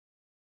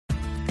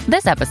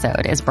This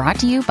episode is brought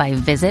to you by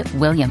Visit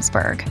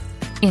Williamsburg.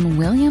 In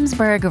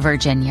Williamsburg,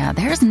 Virginia,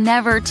 there's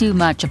never too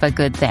much of a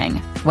good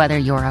thing. Whether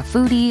you're a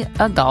foodie,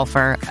 a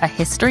golfer, a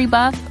history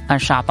buff, a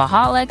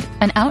shopaholic,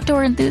 an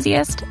outdoor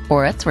enthusiast,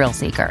 or a thrill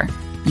seeker,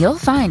 you'll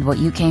find what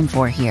you came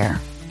for here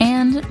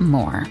and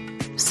more.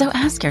 So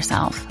ask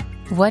yourself,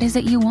 what is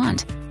it you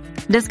want?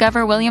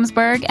 Discover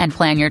Williamsburg and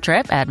plan your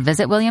trip at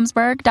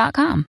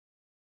visitwilliamsburg.com.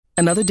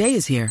 Another day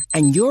is here,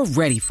 and you're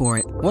ready for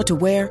it. What to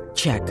wear?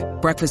 Check.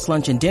 Breakfast,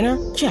 lunch, and dinner?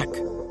 Check.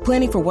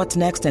 Planning for what's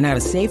next and how to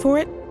save for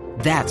it?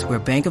 That's where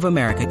Bank of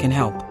America can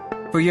help.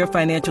 For your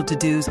financial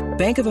to-dos,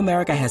 Bank of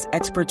America has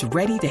experts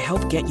ready to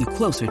help get you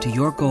closer to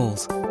your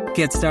goals.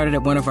 Get started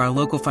at one of our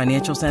local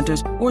financial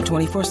centers or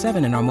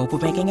 24/7 in our mobile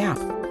banking app.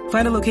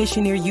 Find a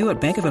location near you at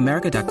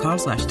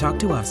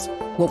bankofamerica.com/talktous.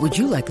 What would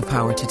you like the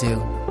power to do?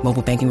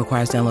 Mobile banking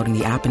requires downloading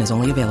the app and is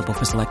only available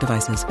for select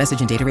devices. Message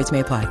and data rates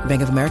may apply.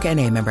 Bank of America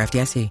N.A., member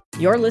FDIC.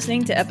 You're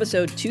listening to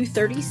episode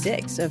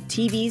 236 of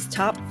TV's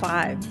Top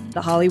 5,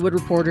 the Hollywood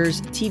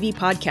Reporter's TV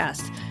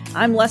podcast.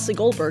 I'm Leslie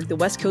Goldberg, the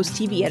West Coast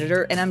TV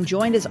editor, and I'm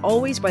joined as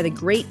always by the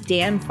great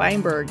Dan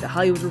Feinberg, the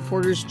Hollywood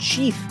Reporter's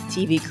chief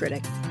TV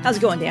critic. How's it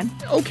going, Dan?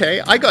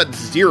 Okay, I got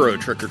 0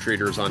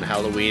 trick-or-treaters on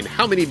Halloween.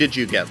 How many did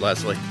you get,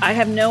 Leslie? I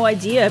have no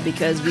idea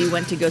because we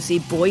went to go see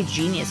Boy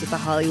Genius at the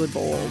Hollywood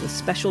Bowl with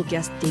special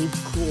guest Dave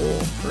Cool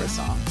for a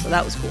song, so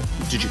that was cool.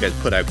 Did you guys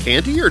put out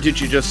candy, or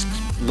did you just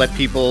let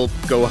people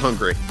go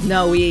hungry?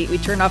 No, we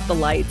turned off the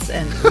lights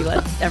and we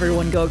let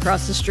everyone go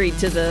across the street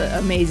to the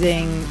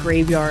amazing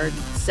graveyard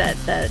set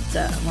that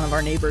one of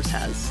our neighbors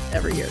has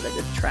every year that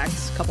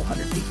attracts a couple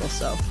hundred people.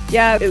 So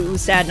yeah, it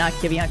was sad not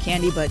giving out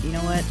candy, but you know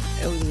what?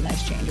 It was a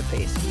nice change of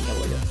pace being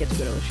able to get to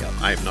go to a show.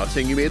 I'm not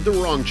saying you made the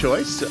wrong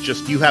choice,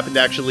 just you happen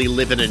to actually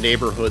live in a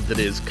neighborhood that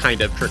is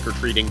kind of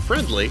trick-or-treating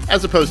friendly,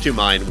 as opposed to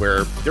mine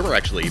where there were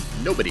actually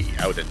nobody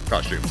out in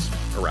costumes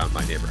around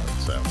my neighborhood.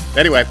 So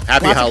anyway,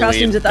 happy Lots Halloween. Of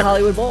costumes at the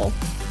Hollywood Bowl.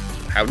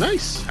 How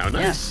nice. How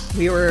nice. Yeah.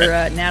 We were,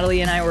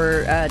 Natalie and I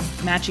were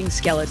matching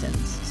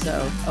skeletons.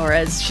 So, or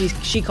as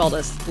she called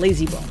us,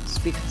 lazy bones,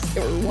 because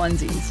they were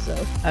onesies. So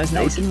I was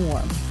nice and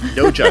warm.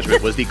 No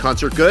judgment. Was the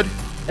concert good?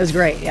 It was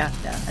great, yeah.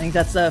 I think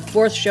that's the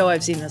 4th show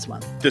I've seen this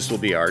month. This will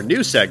be our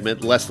new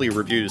segment. Leslie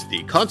reviews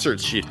the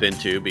concerts she's been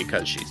to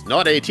because she's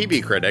not a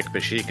TV critic,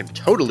 but she can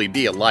totally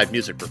be a live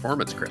music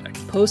performance critic.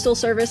 Postal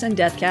Service and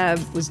Death Cab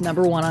was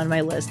number 1 on my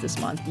list this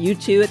month.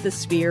 U2 at the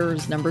Sphere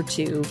was number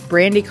 2.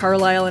 Brandi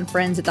Carlile and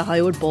Friends at the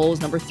Hollywood Bowl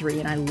was number 3,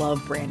 and I love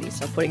Brandi,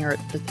 so putting her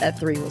at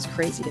 3 was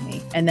crazy to me.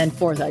 And then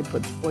 4th, I'd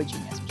put Boy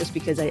Genius, just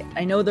because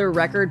I know their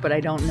record, but I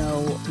don't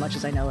know as much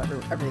as I know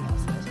everything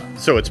else that goes on.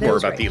 So it's more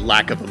about the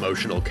lack of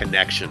emotional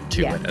connection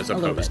to it as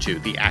opposed to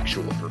the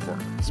actual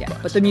performance. Yeah,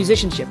 but the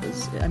musicianship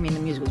was, the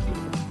music was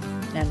beautiful.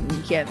 And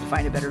you can't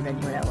find a better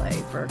venue in LA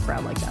for a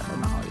crowd like that than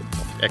the Hollywood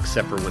Bowl.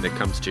 Except for when it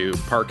comes to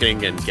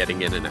parking and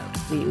getting in and out.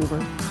 The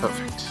Uber.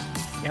 Perfect.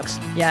 Yep.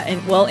 Yeah,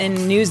 and well,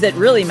 in news that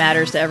really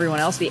matters to everyone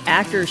else, the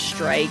actors'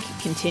 strike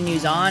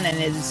continues on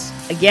and is,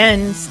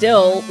 again,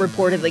 still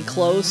reportedly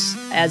close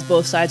as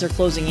both sides are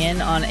closing in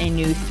on a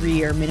new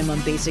 3-year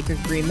minimum basic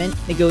agreement.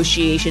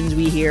 Negotiations,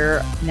 we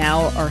hear,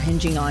 now are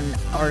hinging on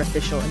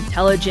artificial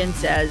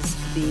intelligence as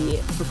the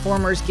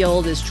Performers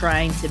Guild is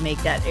trying to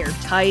make that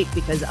airtight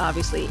because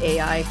obviously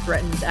AI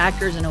threatens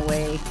actors in a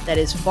way that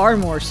is far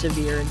more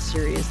severe and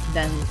serious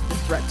than the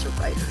threat to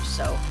writers.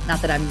 So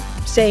not that I'm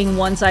saying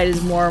one side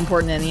is more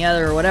important than the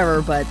other or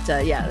whatever, but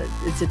yeah,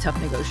 it's a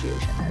tough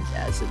negotiation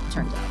as it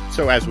turns out.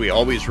 So as we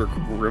always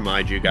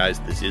remind you guys,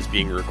 this is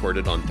being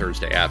recorded on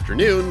Thursday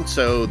afternoon,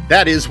 so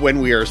that is when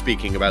we are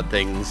speaking about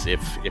things.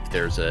 If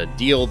there's a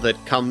deal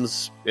that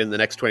comes in the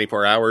next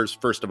 24 hours,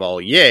 first of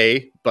all,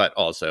 yay, but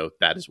also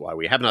that is why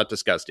we have not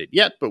discussed it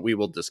yet, but we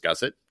will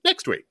discuss it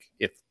next week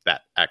if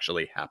that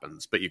actually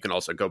happens. But you can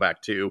also go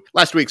back to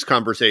last week's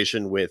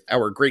conversation with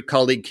our great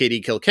colleague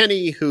Katie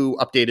Kilkenny, who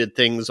updated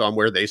things on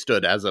where they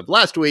stood as of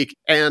last week,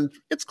 and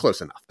it's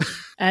close enough.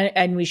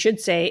 And we should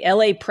say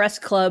LA Press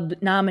Club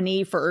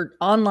nominee for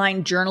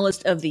Online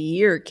Journalist of the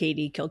Year,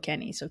 Katie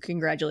Kilkenny. So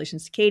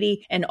congratulations to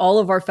Katie and all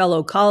of our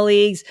fellow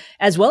colleagues,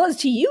 as well as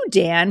to you,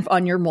 Dan,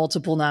 on your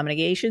multiple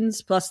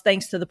nominations. Plus,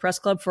 thanks to the Press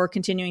Club for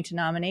continuing to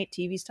nominate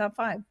TV's Top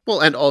 5.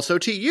 Well, and also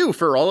to you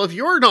for all of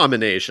your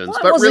nominations.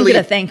 Well, I wasn't going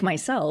to thank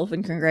myself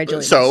and congratulate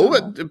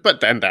myself. But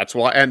then that's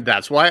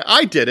why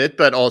I did it.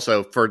 But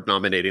also for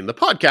nominating the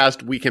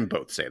podcast, we can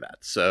both say that.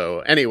 So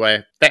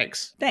anyway,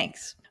 thanks.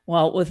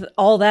 Well, with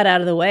all that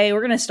out of the way, we're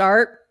going to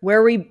start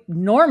where we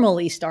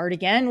normally start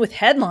again with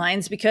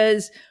headlines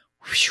because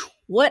whew,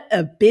 what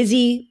a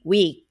busy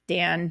week,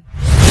 Dan.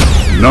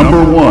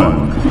 Number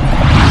 1.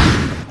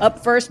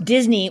 Up first,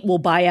 Disney will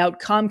buy out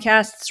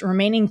Comcast's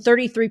remaining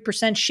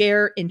 33%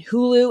 share in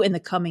Hulu in the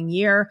coming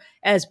year,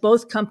 as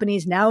both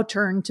companies now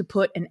turn to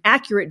put an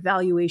accurate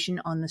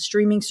valuation on the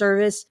streaming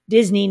service.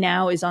 Disney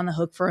now is on the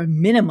hook for a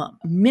minimum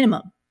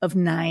of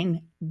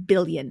 $9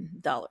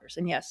 billion.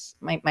 And yes,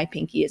 my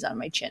pinky is on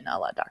my chin, a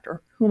la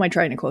Doctor. Who am I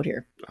trying to quote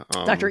here?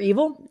 Dr.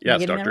 Evil?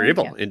 Yes, Dr.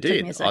 Evil, yeah, indeed.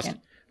 Took me a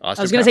second.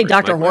 Austin I was going to say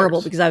Powers, Dr. Mike Horrible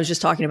Myers. because I was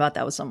just talking about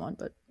that with someone,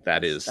 but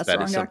That is That's the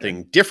wrong something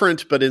doctor.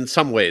 different, but in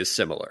some ways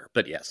similar.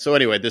 But yes. So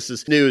anyway, this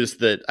is news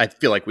that I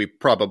feel like we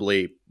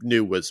probably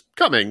knew was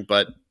coming,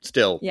 but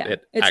still, Yeah,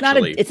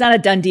 it's not a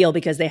done deal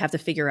because they have to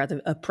figure out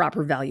a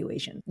proper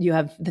valuation. You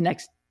have the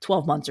next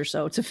 12 months or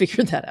so to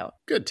figure that out.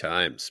 Good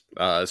times.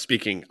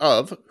 Speaking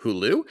of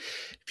Hulu,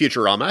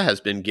 Futurama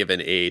has been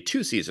given a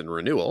 2-season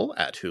renewal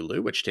at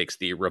Hulu, which takes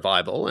the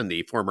revival and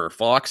the former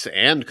Fox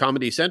and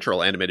Comedy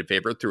Central animated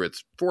favorite through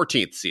its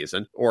 14th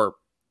season, or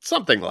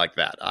something like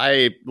that.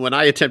 When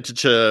I attempted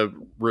to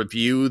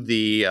review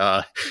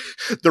the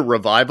the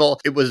revival,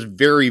 it was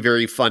very,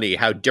 very funny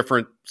how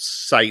different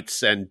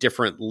sites and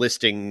different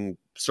listing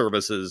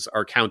services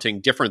are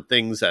counting different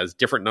things as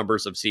different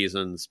numbers of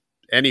seasons.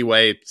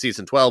 Anyway,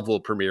 season 12 will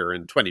premiere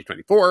in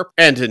 2024.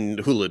 And in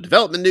Hulu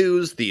development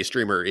news, the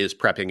streamer is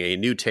prepping a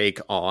new take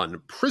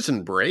on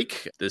Prison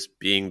Break, this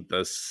being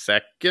the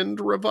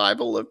second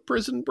revival of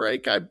Prison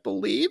Break, I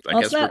believe.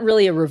 It's not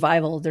really a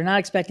revival. They're not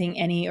expecting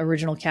any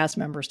original cast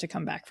members to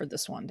come back for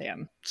this one,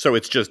 Dan. So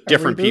it's just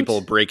different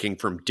people breaking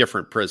from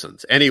different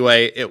prisons.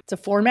 Anyway, it's a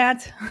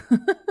format.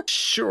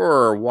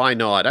 Sure, why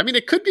not? I mean,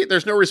 it could be.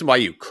 There's no reason why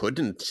you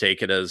couldn't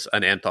take it as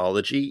an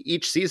anthology.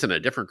 Each season, a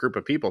different group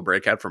of people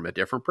break out from a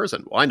different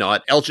prison. Why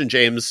not? Elgin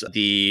James,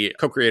 the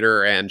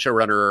co-creator and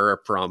showrunner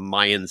from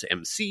Mayans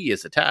MC,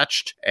 is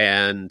attached.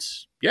 And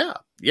yeah,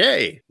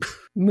 yay.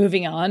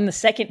 Moving on, the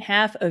second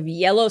half of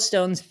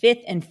Yellowstone's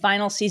 5th and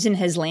final season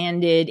has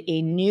landed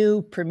a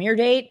new premiere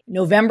date,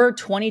 November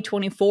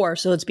 2024.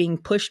 So it's being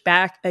pushed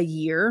back a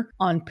year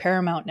on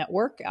Paramount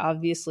Network.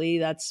 Obviously,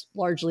 that's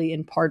largely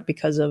in part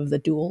because of the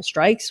dual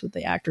strikes, with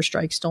the actor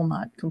strike still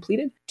not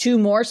completed. 2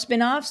 more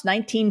spinoffs,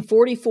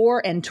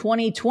 1944 and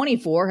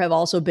 2024, have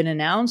also been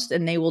announced,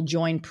 and they will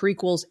join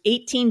prequels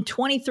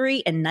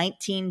 1823 and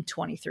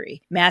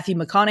 1923. Matthew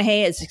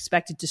McConaughey is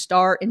expected to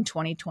star in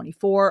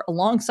 2024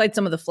 alongside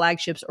some of the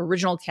flagship's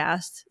original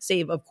cast,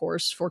 save, of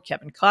course, for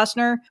Kevin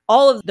Costner.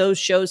 All of those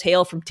shows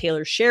hail from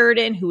Taylor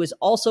Sheridan, who is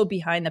also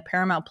behind the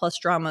Paramount Plus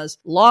dramas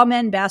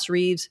Lawmen, Bass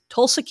Reeves,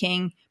 Tulsa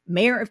King,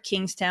 Mayor of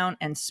Kingstown,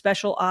 and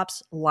Special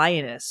Ops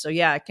Lioness. So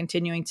yeah,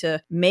 continuing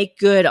to make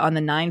good on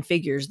the 9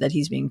 figures that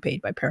he's being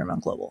paid by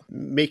Paramount Global.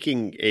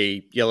 Making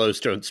a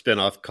Yellowstone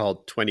spinoff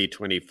called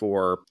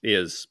 2024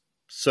 is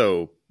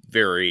so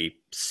very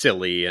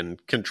silly and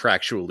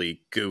contractually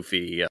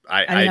goofy.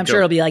 I'm sure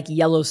it'll be like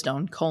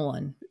Yellowstone :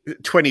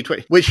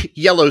 2020, which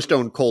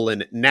Yellowstone :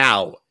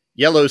 now.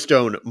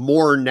 Yellowstone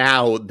more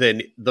now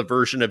than the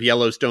version of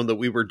Yellowstone that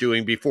we were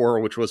doing before,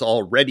 which was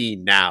already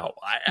now.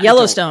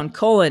 Yellowstone :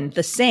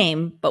 the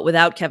same, but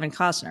without Kevin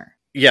Costner.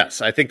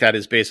 Yes, I think that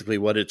is basically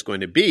what it's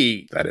going to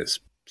be. That is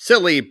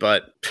silly,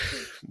 but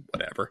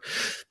whatever.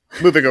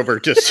 Moving over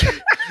to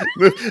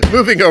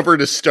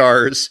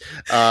Stars.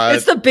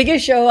 It's the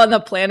biggest show on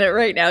the planet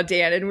right now,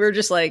 Dan, and we're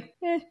just like,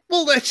 eh.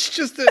 Well, that's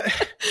just,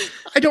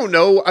 I don't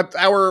know.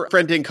 Our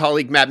friend and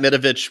colleague Matt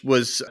Mitovich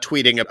was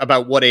tweeting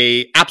about what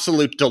a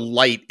absolute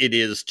delight it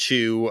is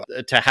to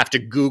have to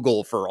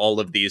Google for all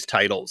of these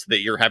titles,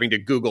 that you're having to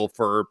Google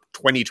for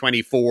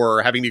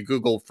 2024, having to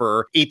Google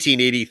for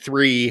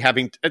 1883,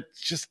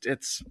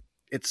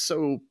 it's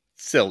so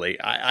silly.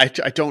 I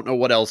don't know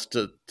what else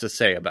to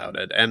say about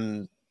it.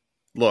 And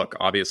look,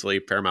 obviously,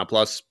 Paramount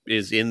Plus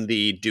is in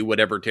the do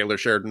whatever Taylor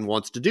Sheridan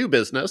wants to do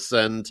business.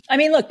 And I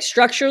mean, look,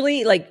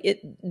 structurally,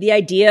 the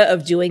idea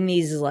of doing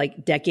these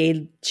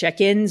decade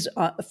check-ins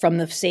from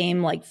the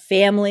same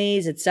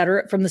families, et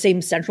cetera, from the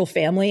same central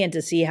family, and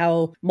to see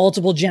how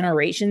multiple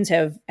generations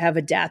have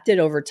adapted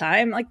over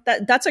time,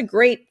 that's a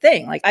great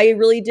thing. I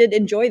really did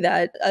enjoy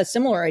that. A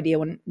similar idea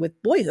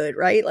with Boyhood,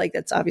 right?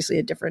 That's obviously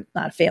a different,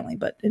 not a family,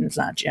 and it's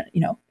not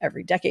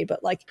every decade, but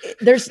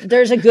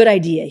there's a good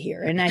idea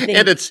here, and I think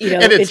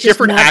it's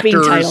different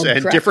actors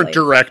and different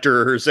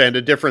directors and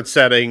a different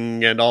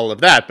setting and all of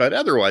that. But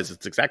otherwise,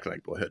 it's exactly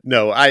like Boyhood.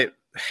 No,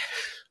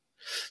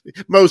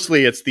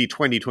 mostly it's the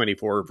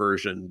 2024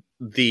 version,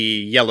 the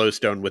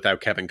Yellowstone without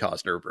Kevin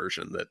Costner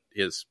version that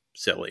is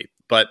silly,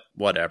 but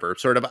whatever.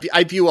 Sort of,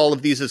 I view all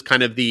of these as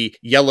kind of the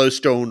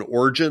Yellowstone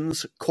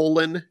origins,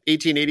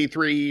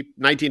 1883,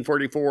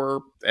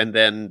 1944, and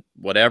then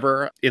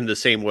whatever, in the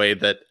same way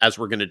that, as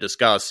we're going to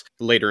discuss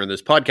later in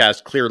this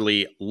podcast,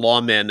 clearly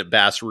Lawmen,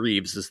 Bass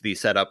Reeves is the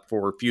setup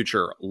for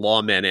future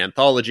Lawmen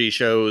anthology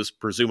shows.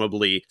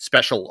 Presumably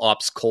Special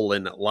Ops: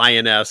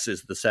 Lioness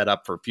is the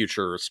setup for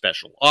future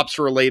Special Ops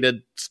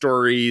related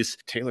stories.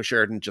 Taylor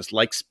Sheridan just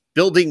likes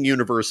building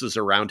universes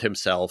around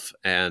himself,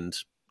 and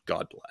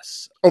God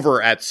bless.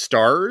 Over at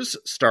Stars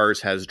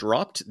has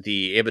dropped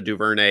the Ava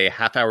DuVernay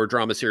half-hour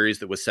drama series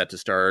that was set to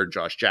star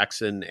Josh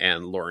Jackson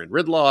and Lauren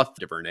Ridloff.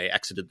 DuVernay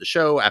exited the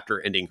show after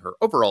ending her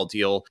overall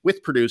deal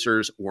with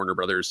producers Warner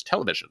Brothers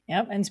Television.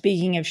 Yep, and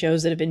speaking of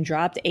shows that have been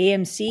dropped,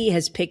 AMC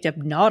has picked up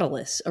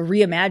Nautilus, a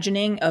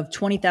reimagining of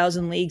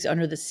 20,000 Leagues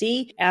Under the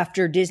Sea,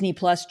 after Disney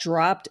Plus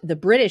dropped the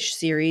British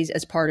series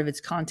as part of its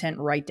content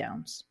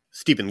write-downs.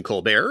 Stephen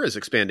Colbert is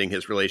expanding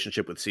his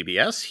relationship with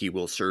CBS. He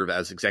will serve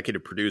as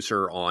executive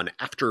producer on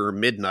After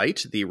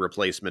Midnight, the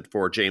replacement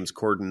for James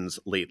Corden's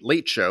Late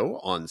Late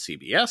Show on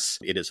CBS.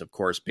 It is, of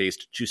course,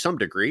 based to some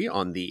degree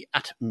on the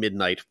At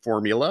Midnight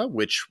formula,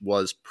 which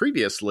was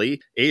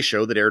previously a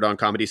show that aired on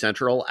Comedy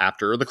Central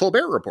after The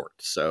Colbert Report.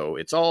 So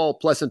it's all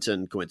pleasant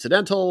and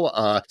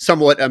coincidental.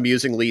 Somewhat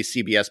amusingly,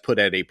 CBS put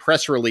out a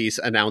press release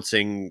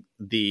announcing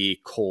the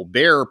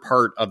Colbert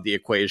part of the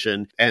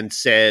equation and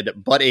said,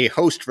 but a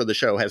host for the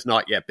show has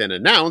not yet been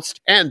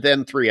announced. And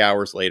then 3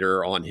 hours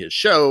later on his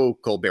show,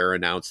 Colbert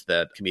announced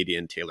that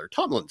comedian Taylor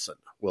Tomlinson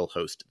will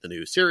host the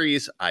new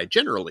series. I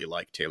generally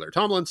like Taylor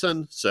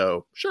Tomlinson,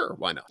 so sure,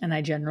 why not? And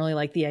I generally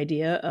like the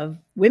idea of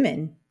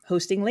women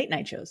hosting late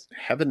night shows.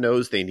 Heaven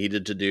knows they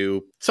needed to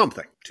do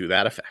something to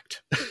that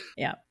effect.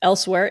 Yeah.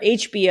 Elsewhere,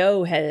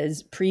 HBO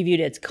has previewed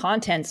its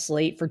content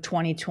slate for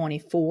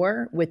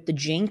 2024 with The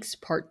Jinx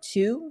Part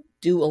 2,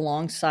 due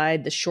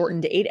alongside the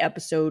shortened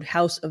 8-episode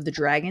House of the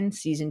Dragon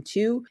Season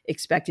 2,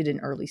 expected in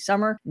early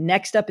summer.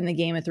 Next up in the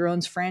Game of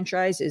Thrones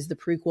franchise is the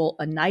prequel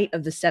A Knight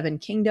of the Seven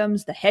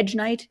Kingdoms, The Hedge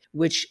Knight,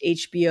 which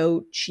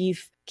HBO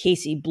chief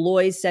Casey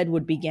Bloys said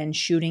would begin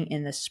shooting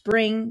in the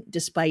spring,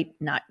 despite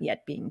not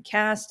yet being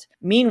cast.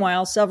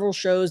 Meanwhile, several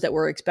shows that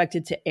were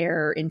expected to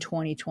air in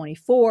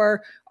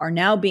 2024 are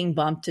now being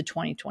bumped to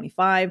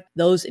 2025.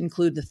 Those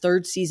include the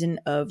 3rd season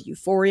of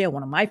Euphoria,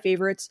 one of my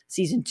favorites,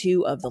 season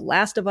 2 of The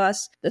Last of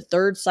Us, the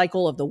 3rd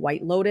cycle of The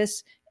White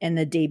Lotus, and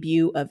the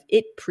debut of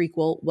It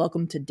prequel,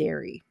 Welcome to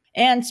Derry.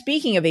 And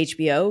speaking of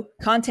HBO,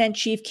 content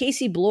chief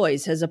Casey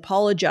Bloys has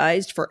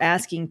apologized for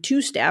asking 2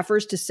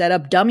 staffers to set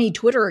up dummy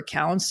Twitter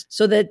accounts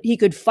so that he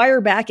could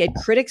fire back at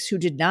critics who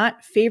did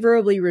not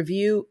favorably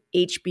review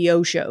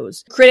HBO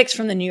shows. Critics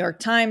from the New York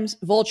Times,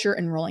 Vulture,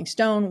 and Rolling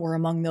Stone were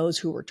among those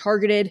who were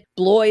targeted.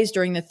 Bloys,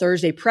 during the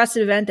Thursday press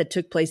event that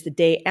took place the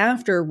day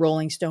after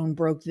Rolling Stone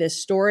broke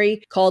this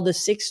story, called the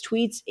 6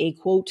 tweets a,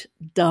 quote,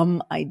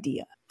 dumb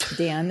idea.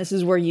 Dan, this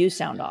is where you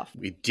sound off.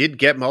 We did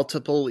get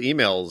multiple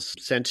emails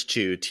sent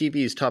to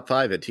TV's Top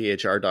 5 at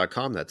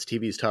THR.com. That's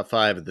TV's Top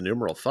 5 at the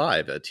numeral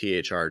 5 at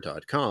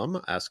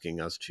THR.com, asking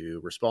us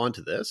to respond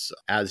to this.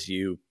 As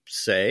you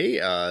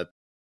say,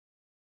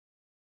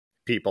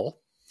 people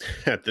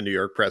at the New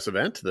York press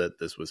event, that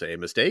this was a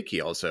mistake.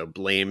 He also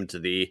blamed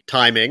the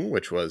timing,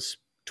 which was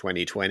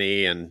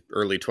 2020 and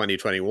early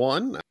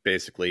 2021,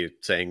 basically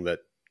saying that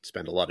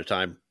spent a lot of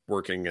time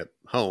working at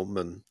home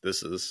and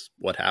this is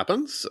what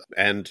happens.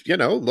 And, you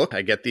know, look,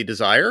 I get the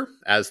desire.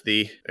 As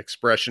the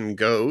expression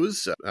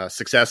goes,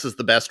 success is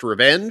the best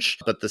revenge,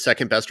 but the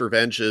second best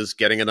revenge is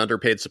getting an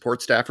underpaid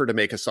support staffer to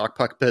make a sock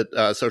puppet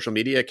social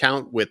media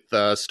account with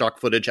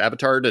stock footage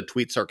avatar to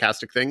tweet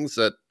sarcastic things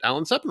at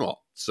Alan Sepinwall.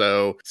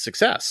 So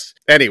success.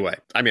 Anyway,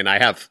 I mean, I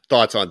have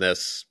thoughts on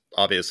this,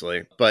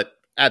 obviously, but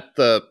at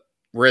the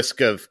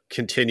risk of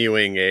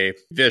continuing a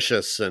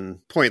vicious and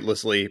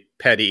pointlessly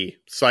petty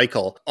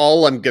cycle,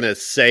 all I'm going to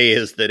say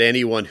is that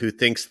anyone who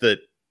thinks that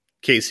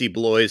Casey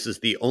Bloys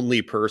is the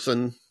only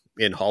person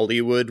in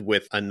Hollywood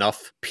with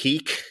enough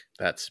peak,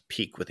 that's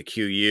peak with a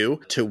QU,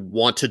 to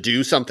want to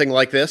do something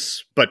like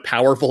this, but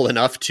powerful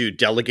enough to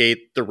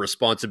delegate the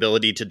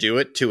responsibility to do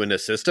it to an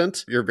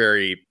assistant, you're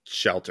very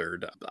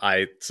sheltered.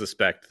 I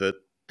suspect that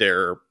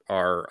there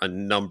are a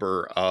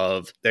number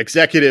of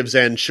executives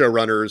and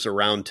showrunners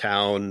around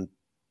town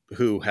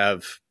who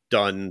have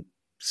done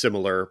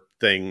similar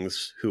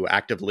things, who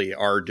actively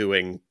are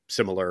doing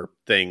similar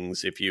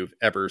things. If you've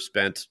ever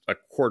spent a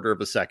quarter of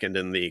a second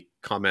in the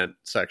comment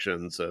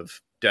sections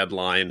of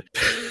Deadline,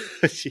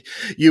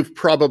 you've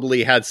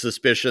probably had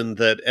suspicion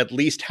that at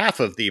least half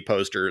of the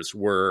posters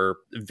were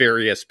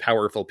various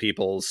powerful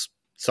people's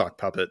sock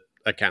puppet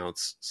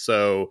accounts.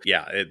 So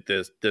yeah,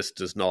 this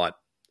does not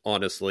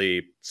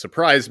honestly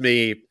surprise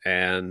me.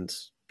 And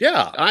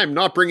yeah, I'm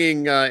not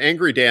bringing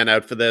Angry Dan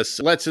out for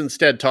this. Let's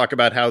instead talk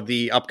about how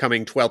the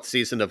upcoming 12th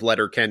season of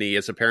Letterkenny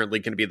is apparently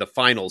going to be the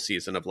final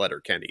season of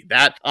Letterkenny.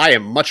 That, I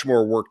am much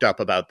more worked up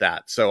about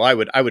that. So I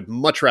would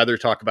much rather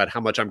talk about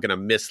how much I'm going to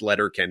miss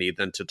Letterkenny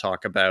than to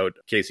talk about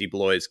Casey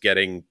Bloys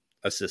getting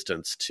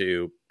assistants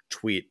to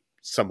tweet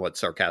somewhat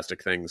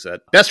sarcastic things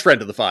at best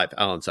friend of the 5,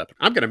 Alan Sepin.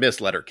 I'm going to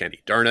miss Letterkenny.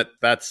 Darn it.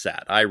 That's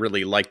sad. I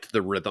really liked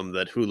the rhythm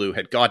that Hulu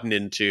had gotten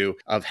into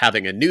of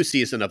having a new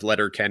season of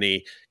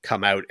Letterkenny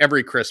come out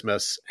every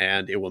Christmas,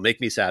 and it will make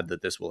me sad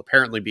that this will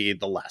apparently be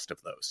the last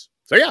of those.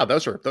 So yeah,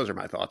 those are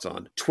my thoughts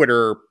on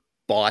Twitter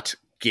bot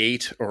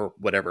gate, or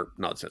whatever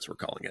nonsense we're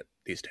calling it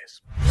these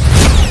days.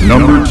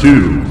 Number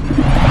 2.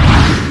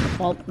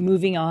 Well,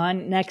 moving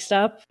on. Next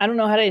up, I don't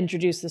know how to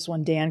introduce this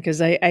one, Dan,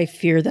 because I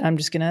fear that I'm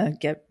just going to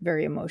get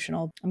very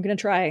emotional. I'm going to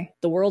try.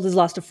 The world has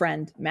lost a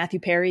friend. Matthew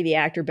Perry, the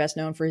actor best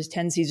known for his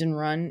 10-season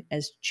run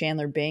as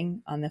Chandler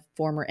Bing on the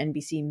former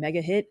NBC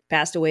mega hit,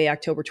 passed away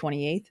October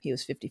 28th. He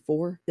was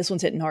 54. This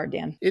one's hitting hard,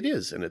 Dan. It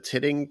is, and it's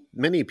hitting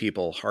many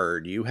people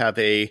hard. You have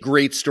a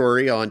great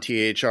story on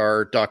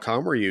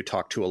THR.com where you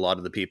talk to a lot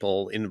of the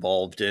people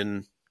involved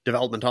in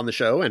development on the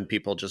show and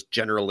people just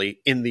generally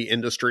in the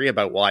industry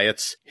about why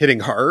it's hitting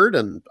hard.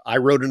 And I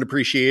wrote an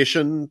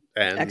appreciation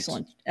and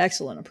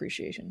excellent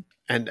appreciation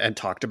and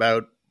talked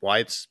about why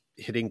it's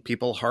hitting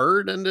people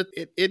hard. And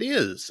it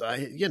is, I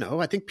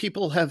think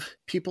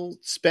people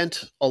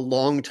spent a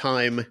long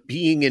time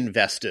being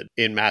invested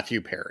in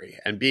Matthew Perry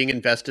and being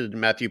invested in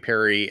Matthew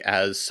Perry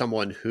as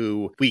someone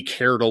who we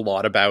cared a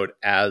lot about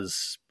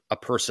as a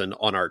person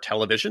on our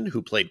television,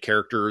 who played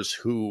characters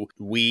who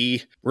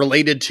we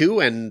related to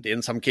and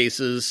in some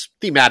cases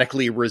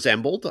thematically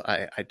resembled.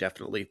 I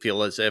definitely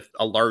feel as if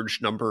a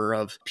large number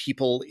of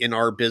people in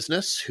our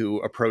business who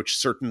approach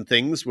certain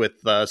things with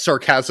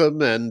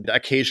sarcasm and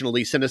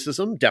occasionally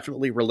cynicism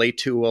definitely relate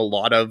to a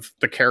lot of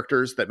the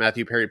characters that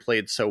Matthew Perry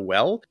played so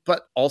well.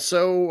 But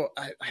also,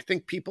 I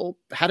think people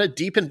had a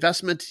deep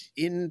investment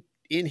in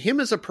him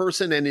as a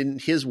person and in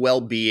his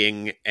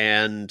well-being.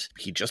 And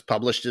he just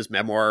published his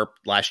memoir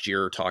last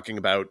year talking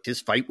about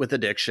his fight with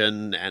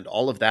addiction and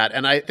all of that.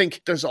 And I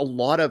think there's a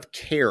lot of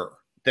care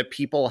that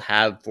people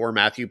have for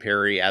Matthew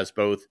Perry as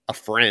both a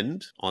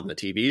friend on the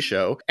TV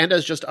show and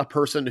as just a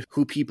person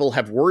who people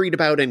have worried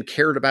about and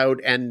cared about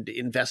and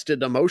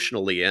invested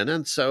emotionally in.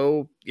 And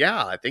so,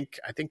 yeah, I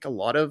think a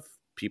lot of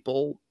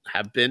people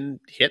have been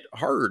hit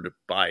hard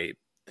by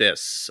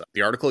this.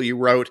 The article you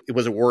wrote, it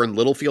was a Warren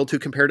Littlefield who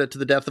compared it to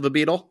the death of a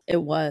Beatle.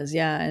 It was,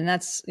 yeah. And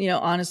that's,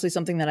 honestly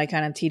something that I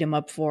kind of teed him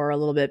up for a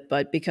little bit,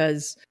 but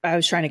because I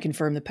was trying to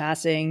confirm the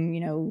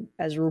passing,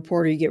 as a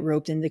reporter, you get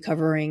roped into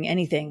covering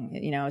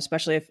anything,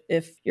 especially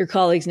if your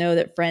colleagues know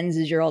that Friends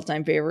is your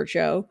all-time favorite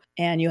show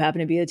and you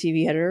happen to be a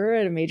TV editor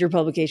at a major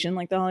publication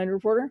like The Hollywood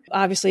Reporter.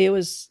 Obviously, it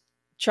was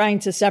trying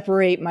to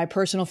separate my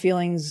personal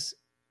feelings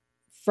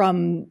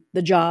from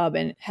the job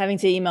and having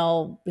to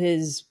email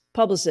his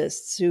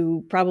publicists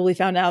who probably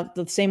found out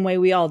the same way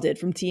we all did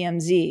from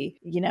TMZ.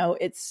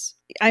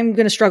 I'm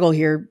going to struggle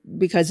here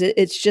because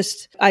it's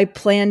just, I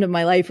planned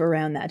my life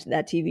around that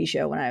TV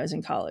show when I was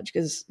in college.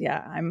 Cause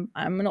yeah, I'm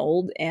an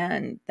old,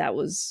 and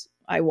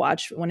I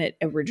watched when it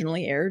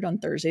originally aired on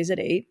Thursdays at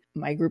 8.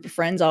 My group of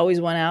friends always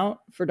went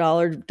out for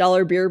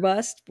dollar beer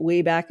bust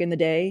way back in the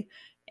day.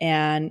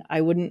 And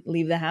I wouldn't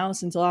leave the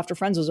house until after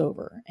Friends was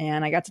over.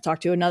 And I got to talk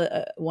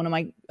to one of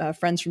my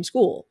friends from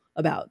school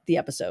about the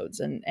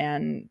episodes.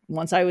 And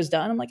once I was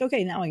done, I'm like,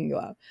 okay, now I can go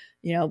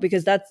out,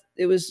 because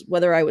it was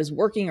whether I was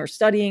working or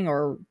studying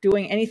or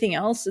doing anything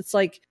else. It's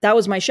like, that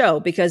was my show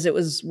because it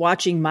was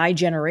watching my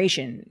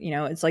generation,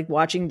 it's like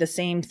watching the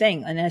same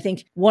thing. And I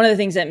think one of the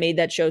things that made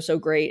that show so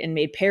great and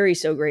made Perry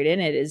so great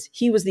in it is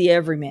he was the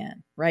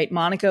everyman, right?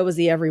 Monica was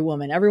the every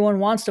woman. Everyone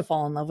wants to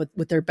fall in love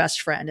with their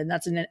best friend. And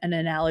that's an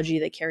analogy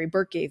that Carrie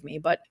Burke gave me.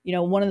 But,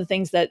 one of the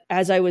things that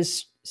as I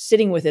was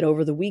sitting with it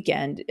over the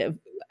weekend,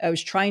 I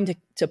was trying to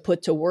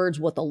put to words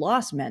what the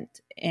loss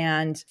meant.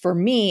 And for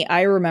me,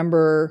 I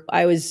remember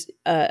I was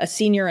a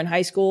senior in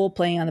high school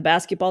playing on the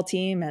basketball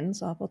team and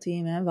softball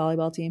team and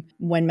volleyball team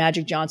when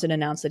Magic Johnson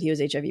announced that he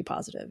was HIV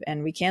positive.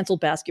 And we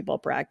canceled basketball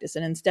practice.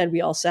 And instead,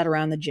 we all sat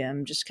around the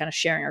gym just kind of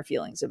sharing our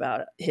feelings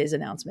about his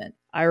announcement.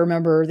 I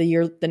remember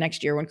the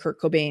next year when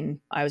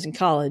I was in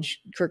college,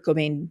 Kurt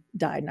Cobain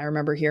died. And I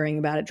remember hearing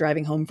about it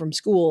driving home from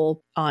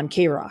school on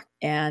K-Rock.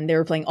 And they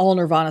were playing all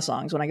Nirvana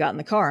songs when I got in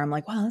the car. I'm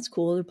like, wow, that's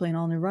cool. They're playing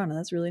all Nirvana.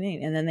 That's really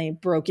neat. And then they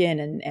broke in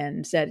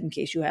and said, in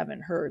case you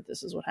haven't heard,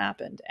 this is what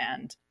happened.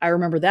 And I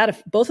remember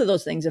that both of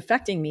those things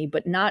affecting me,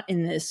 but not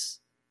in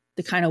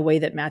the kind of way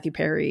that Matthew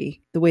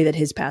Perry, the way that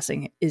his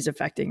passing is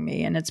affecting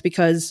me. And it's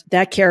because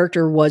that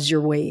character was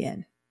your way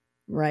in,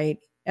 right?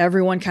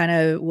 Everyone kind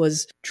of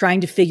was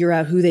trying to figure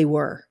out who they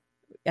were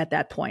at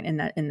that point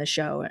in the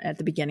show, at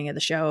the beginning of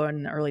the show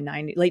in the early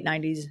 90s, late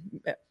 90s,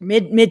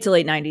 mid to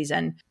late 90s.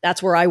 And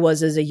that's where I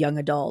was as a young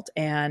adult.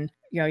 And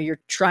you're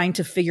trying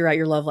to figure out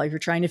your love life. You're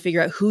trying to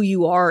figure out who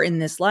you are in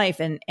this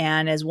life. And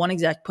as one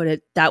exec put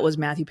it, that was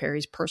Matthew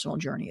Perry's personal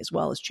journey as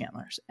well as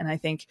Chandler's. And I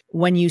think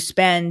when you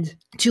spend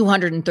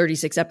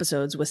 236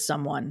 episodes with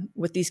someone,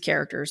 with these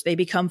characters, they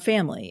become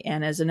family.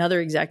 And as another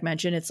exec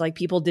mentioned, it's like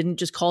people didn't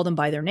just call them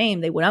by their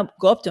name. They would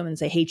go up to them and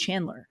say, hey,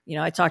 Chandler.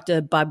 I talked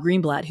to Bob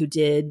Greenblatt, who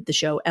did the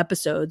show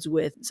Episodes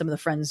with some of the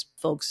Friends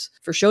folks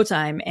for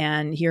Showtime.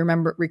 And he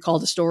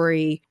recalled a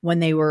story when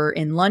they were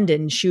in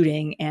London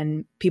shooting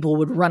and people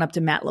would run up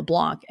to Matt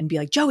LeBlanc and be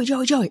like, Joey.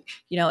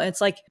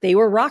 It's like they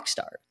were rock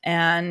stars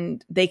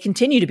and they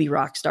continue to be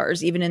rock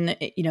stars, even in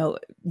the,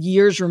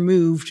 years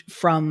removed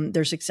from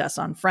their success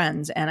on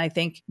Friends. And I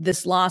think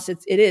this loss,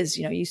 it is,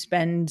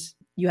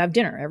 you have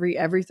dinner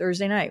every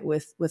Thursday night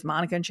with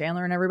Monica and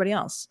Chandler and everybody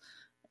else,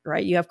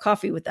 right? You have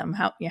coffee with them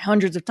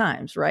hundreds of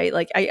times, right?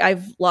 Like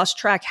I've lost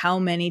track how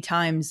many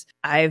times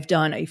I've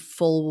done a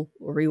full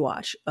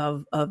rewatch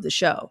of the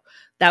show.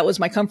 That was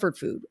my comfort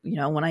food.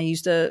 When I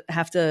used to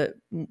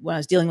when I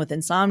was dealing with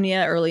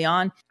insomnia early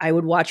on, I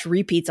would watch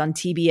repeats on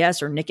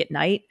TBS or Nick at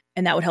Night,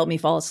 and that would help me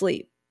fall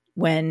asleep.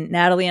 When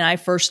Natalie and I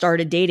first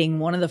started dating,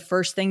 one of the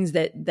first things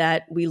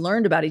that we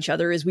learned about each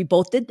other is we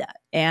both did that.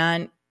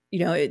 And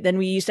then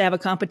we used to have a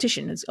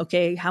competition. It's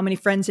okay, how many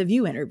friends have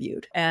you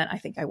interviewed? And I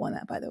think I won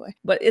that, by the way.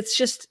 But it's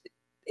just,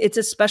 it's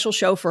a special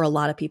show for a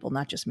lot of people,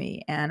 not just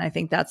me. And I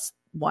think that's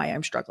why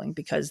I'm struggling,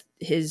 because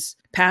his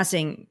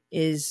passing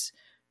is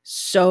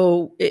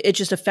so, it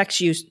just affects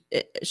you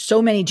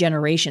so many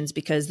generations,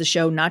 because the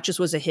show not just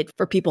was a hit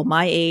for people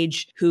my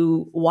age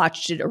who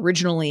watched it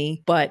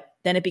originally, but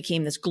then it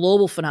became this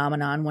global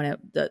phenomenon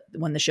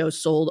when the show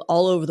sold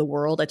all over the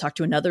world. I talked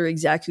to another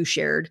exec who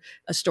shared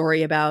a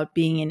story about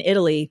being in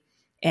Italy,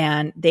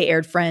 and they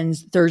aired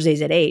Friends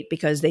Thursdays at 8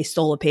 because they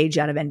stole a page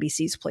out of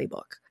NBC's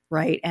playbook.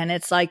 Right. And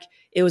it's like,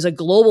 it was a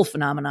global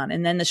phenomenon.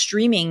 And then the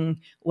streaming,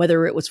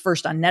 whether it was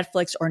first on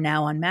Netflix or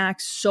now on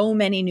Max, so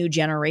many new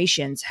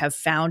generations have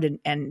found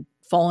and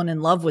fallen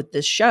in love with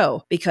this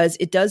show, because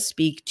it does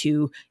speak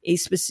to a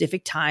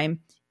specific time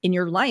in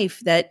your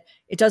life that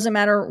it doesn't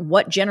matter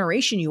what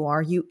generation you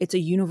are, it's a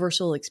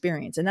universal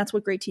experience. And that's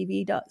what great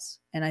TV does.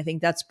 And I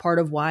think that's part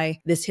of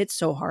why this hits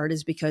so hard,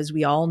 is because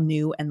we all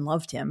knew and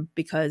loved him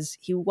because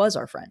he was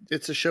our friend.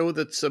 It's a show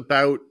that's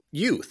about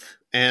youth.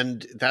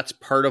 And that's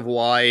part of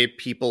why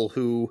people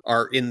who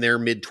are in their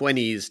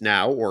mid-20s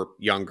now or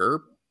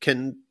younger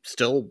can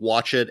still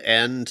watch it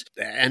and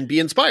be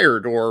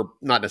inspired, or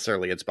not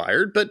necessarily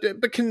inspired, but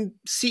can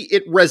see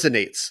it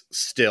resonates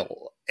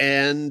still.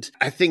 And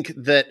I think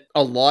that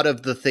a lot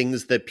of the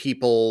things that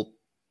people,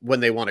 when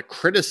they want to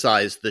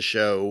criticize the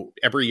show,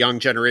 every young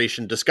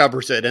generation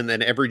discovers it, and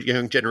then every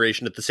young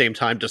generation at the same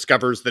time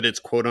discovers that it's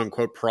quote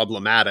unquote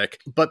problematic.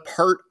 But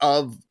part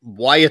of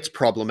why it's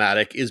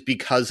problematic is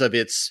because of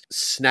its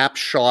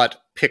snapshot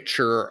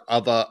picture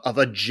of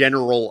a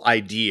general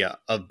idea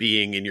of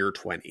being in your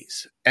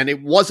 20s. And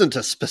it wasn't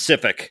a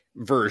specific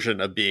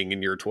version of being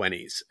in your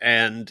 20s.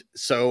 And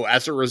so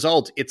as a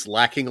result, it's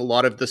lacking a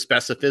lot of the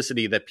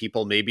specificity that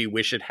people maybe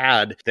wish it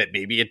had, that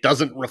maybe it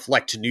doesn't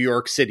reflect New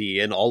York City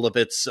and all of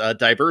its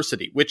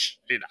diversity, which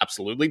it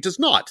absolutely does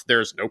not.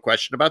 There's no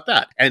question about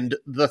that. And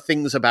the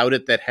things about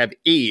it that have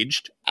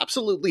aged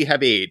absolutely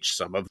have aged.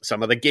 Some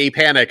of the gay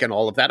panic and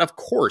all of that, of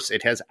course,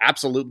 it has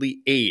absolutely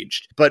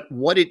aged. But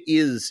what it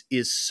is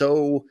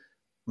so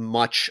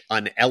much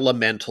an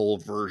elemental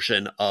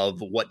version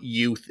of what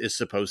youth is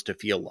supposed to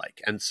feel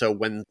like. And so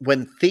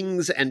when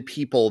things and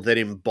people that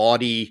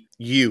embody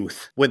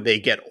youth, when they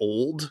get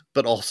old,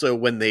 but also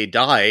when they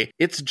die,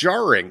 it's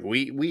jarring.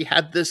 We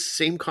had this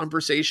same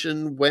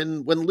conversation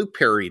when Luke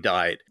Perry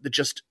died.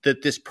 Just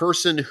that this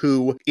person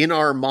who, in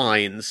our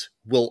minds,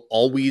 will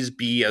always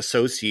be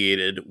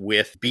associated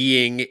with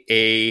being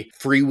a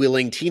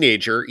freewheeling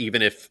teenager,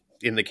 even if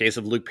in the case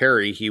of Luke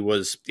Perry, he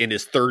was in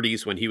his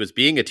 30s when he was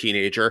being a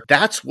teenager.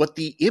 That's what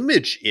the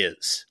image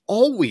is,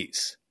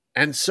 always.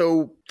 And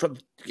so,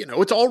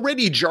 it's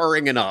already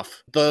jarring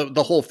enough. The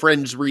whole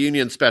Friends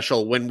reunion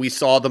special, when we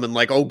saw them and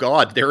like, oh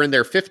God, they're in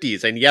their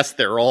 50s. And yes,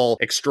 they're all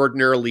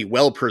extraordinarily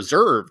well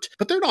preserved,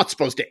 but they're not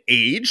supposed to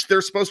age.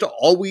 They're supposed to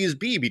always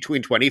be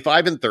between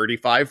 25 and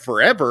 35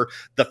 forever.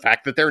 The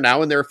fact that they're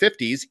now in their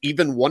 50s,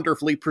 even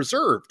wonderfully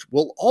preserved,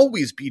 will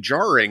always be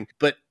jarring.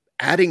 But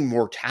adding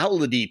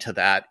mortality to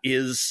that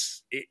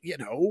is,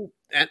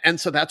 and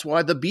so that's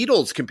why the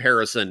Beatles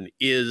comparison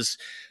is,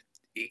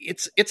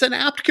 it's an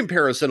apt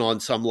comparison on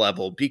some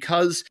level,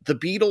 because the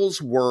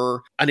Beatles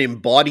were an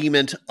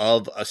embodiment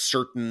of a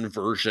certain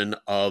version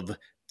of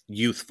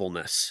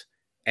youthfulness.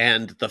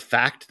 And the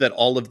fact that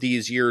all of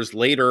these years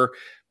later,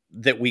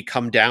 that we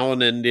come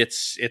down and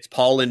it's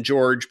Paul and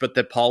George, but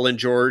that Paul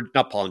and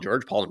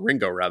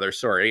Ringo rather,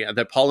 sorry,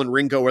 that Paul and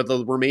Ringo are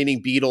the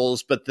remaining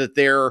Beatles, but that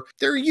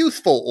they're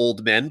youthful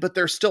old men, but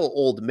they're still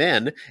old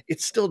men.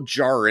 It's still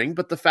jarring,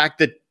 but the fact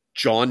that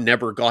John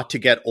never got to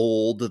get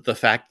old, the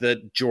fact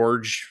that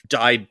George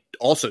died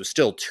also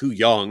still too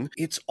young,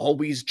 it's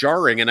always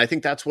jarring. And I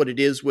think that's what it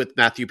is with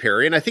Matthew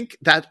Perry. And I think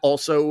that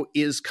also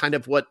is kind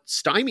of what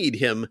stymied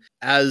him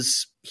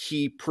as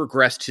he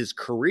progressed his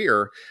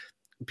career,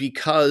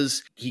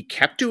 because he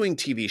kept doing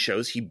TV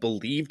shows. He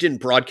believed in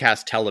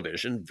broadcast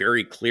television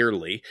very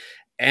clearly,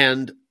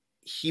 and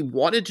he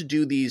wanted to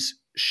do these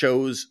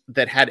shows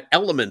that had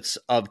elements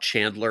of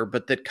Chandler,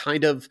 but that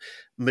kind of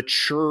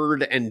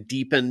matured and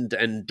deepened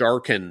and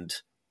darkened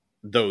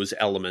those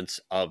elements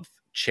of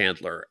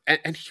Chandler.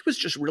 And he was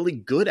just really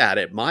good at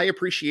it. My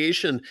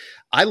appreciation,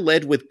 I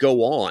led with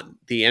Go On,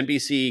 the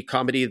NBC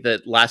comedy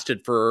that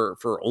lasted for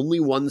only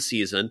one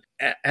season.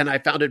 And I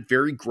found it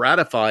very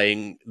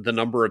gratifying, the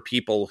number of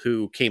people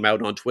who came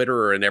out on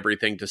Twitter and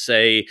everything to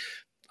say,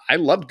 I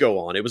loved Go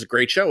On. It was a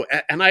great show.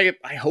 And I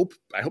hope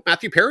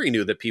Matthew Perry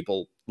knew that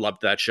people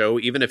loved that show,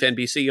 even if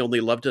NBC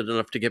only loved it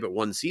enough to give it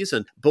one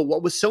season. But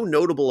what was so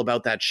notable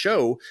about that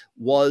show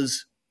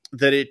was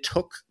that it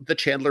took the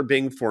Chandler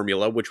Bing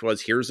formula, which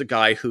was, here's a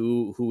guy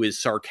who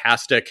is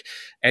sarcastic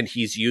and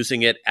he's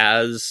using it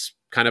as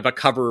kind of a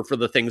cover for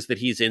the things that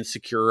he's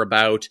insecure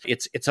about.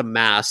 It's a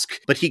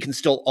mask, but he can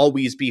still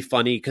always be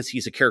funny because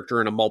he's a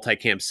character in a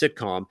multicam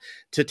sitcom.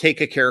 To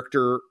take a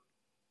character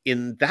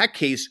in that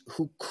case,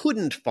 who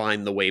couldn't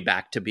find the way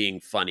back to being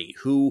funny,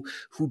 who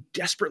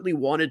desperately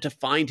wanted to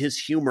find his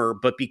humor,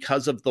 but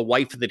because of the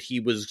wife that he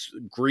was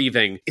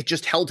grieving, it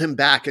just held him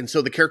back. And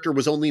so the character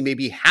was only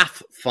maybe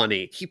half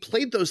funny. He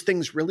played those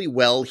things really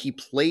well. He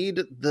played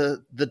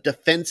the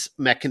defense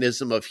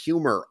mechanism of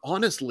humor,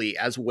 honestly,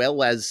 as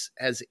well as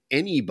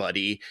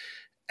anybody.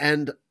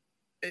 And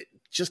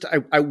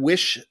I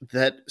wish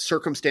that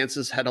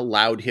circumstances had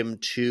allowed him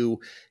to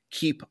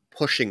keep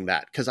pushing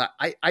that, because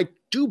I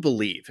do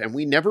believe, and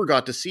we never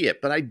got to see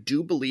it, but I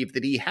do believe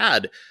that he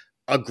had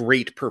a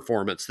great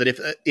performance, that if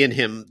in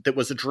him that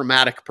was a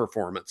dramatic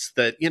performance,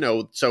 that,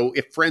 so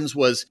if Friends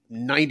was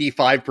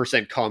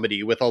 95%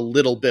 comedy with a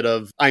little bit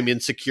of I'm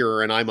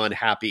insecure and I'm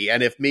unhappy,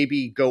 and if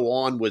maybe Go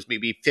On was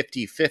maybe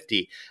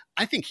 50-50,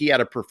 I think he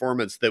had a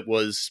performance that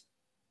was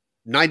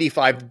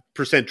 95%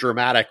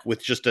 dramatic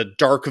with just a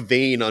dark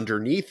vein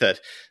underneath it.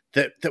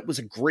 That was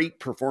a great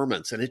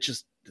performance. And it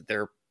just,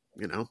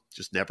 we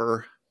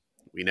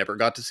never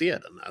got to see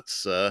it. And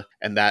that's,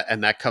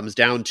 and that comes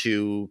down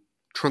to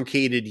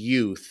truncated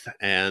youth,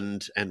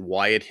 and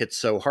why it hits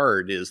so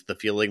hard is the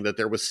feeling that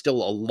there was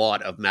still a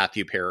lot of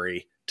Matthew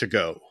Perry to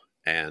go.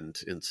 And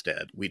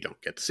instead we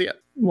don't get to see it.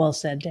 Well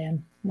said,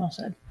 Dan. Well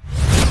said.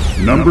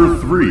 Number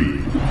 3.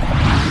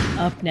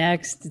 Up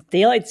next,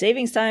 daylight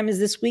savings time is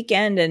this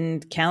weekend,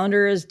 and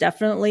calendar is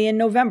definitely in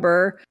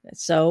November.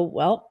 So,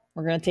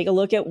 we're going to take a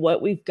look at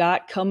what we've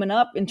got coming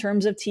up in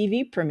terms of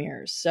TV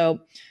premieres. So,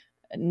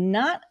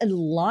 not a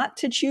lot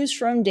to choose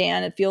from,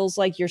 Dan. It feels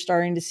like you're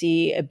starting to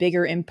see a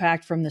bigger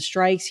impact from the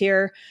strikes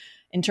here.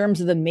 In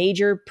terms of the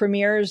major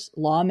premieres,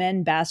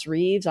 Lawmen, Bass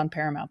Reeves on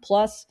Paramount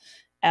Plus.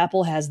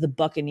 Apple has The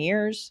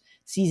Buccaneers.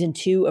 Season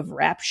 2 of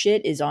Rap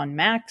Shit is on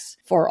Max.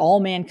 For All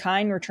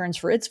Mankind returns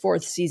for its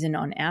 4th season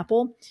on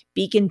Apple.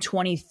 Beacon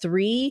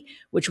 23,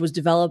 which was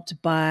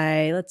developed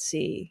by,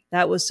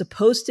 that was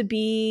supposed to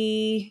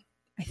be,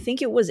 I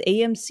think it was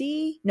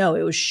AMC? No,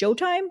 it was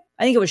Showtime?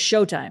 I think it was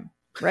Showtime,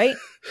 right?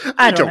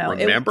 I don't know.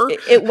 Remember.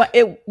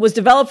 It was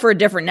developed for a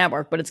different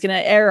network, but it's going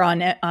to air on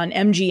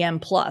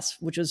MGM Plus,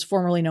 which was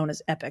formerly known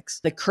as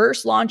Epix. The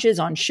Curse launches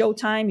on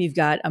Showtime. You've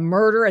got A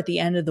Murder at the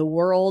End of the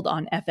World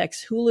on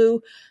FX Hulu.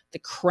 The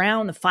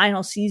Crown, the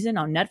final season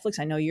on Netflix.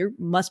 I know you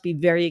must be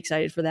very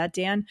excited for that,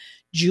 Dan.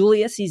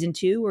 Julia, season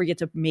 2, where we get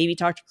to maybe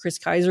talk to Chris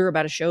Kaiser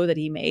about a show that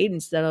he made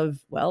instead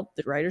of,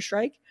 the writer's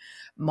strike.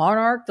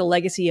 Monarch, The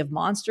Legacy of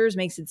Monsters,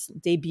 makes its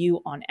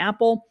debut on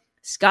Apple.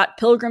 Scott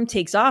Pilgrim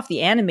takes off, the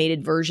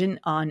animated version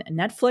on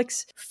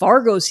Netflix.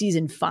 Fargo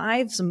season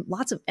 5,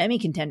 lots of Emmy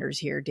contenders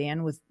here,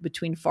 Dan,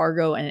 between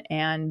Fargo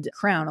and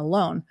Crown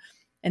alone.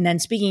 And then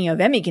speaking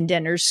of Emmy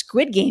contenders,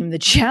 Squid Game, The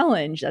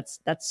Challenge,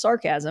 that's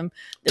sarcasm.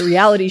 The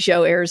reality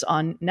show airs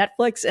on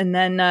Netflix. And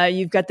then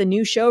you've got the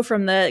new show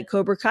from the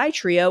Cobra Kai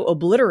trio,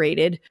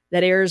 Obliterated,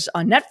 that airs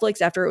on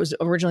Netflix after it was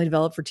originally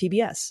developed for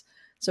TBS.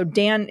 So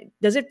Dan,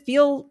 does it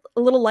feel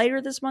a little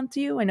lighter this month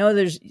to you? I know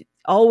there's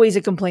always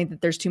a complaint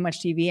that there's too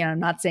much TV, and I'm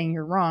not saying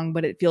you're wrong,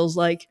 but it feels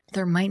like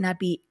there might not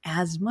be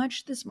as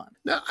much this month.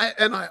 No,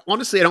 I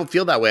honestly, I don't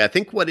feel that way. I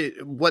think what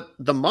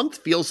the month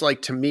feels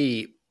like to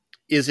me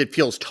is it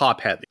feels top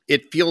heavy.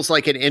 It feels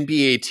like an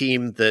NBA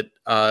team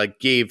that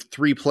gave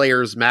 3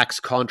 players max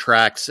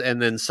contracts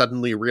and then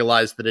suddenly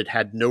realized that it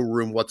had no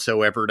room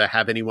whatsoever to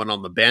have anyone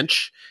on the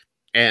bench.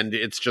 And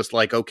it's just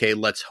like, okay,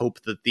 let's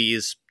hope that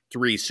these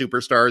 3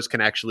 superstars can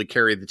actually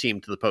carry the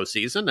team to the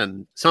postseason.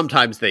 And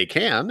sometimes they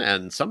can,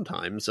 and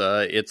sometimes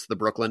it's the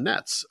Brooklyn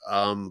Nets.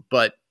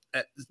 But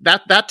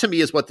that to me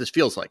is what this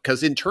feels like.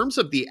 Because in terms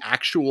of the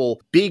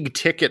actual big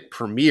ticket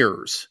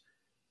premieres,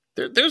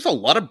 there's a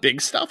lot of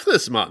big stuff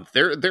this month.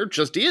 There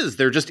just is.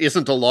 There just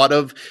isn't a lot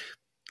of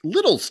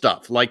little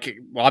stuff. Like,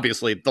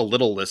 obviously, the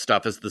littlest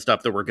stuff is the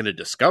stuff that we're going to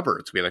discover.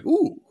 It's going to be like,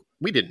 ooh,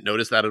 we didn't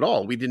notice that at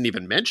all. We didn't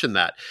even mention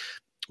that.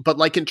 But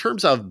like in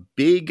terms of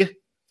big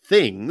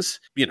things,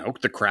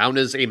 The Crown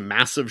is a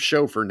massive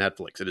show for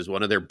Netflix. It is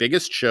one of their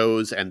biggest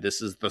shows, and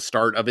this is the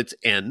start of its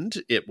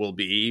end. It will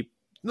be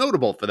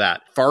notable for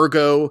that.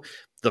 Fargo,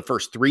 the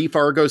first 3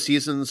 Fargo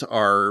seasons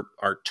are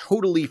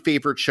totally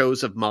favorite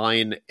shows of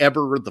mine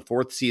ever. The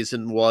 4th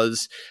season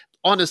was,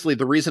 honestly,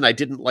 the reason I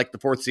didn't like the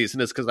 4th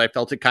season is because I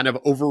felt it kind of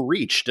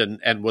overreached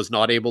and was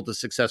not able to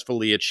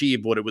successfully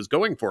achieve what it was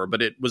going for.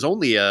 But it was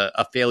only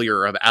a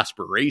failure of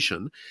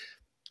aspiration.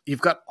 You've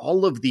got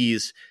all of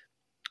these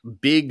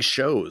big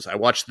shows. I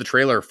watched the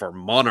trailer for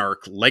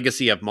Monarch,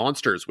 Legacy of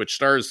Monsters, which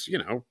stars,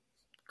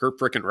 Kurt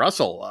frickin'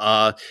 Russell.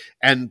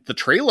 And the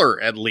trailer,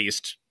 at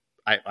least,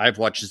 I've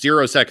watched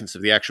 0 seconds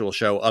of the actual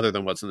show other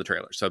than what's in the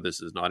trailer. So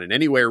this is not in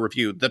any way a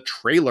review. The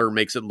trailer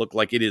makes it look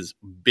like it is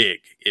big.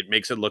 It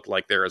makes it look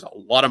like there is a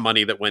lot of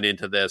money that went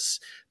into this.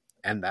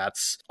 And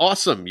that's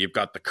awesome. You've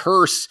got The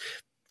Curse,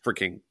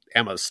 freaking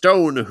Emma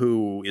Stone,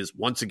 who is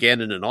once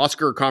again in an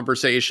Oscar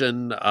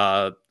conversation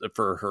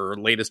for her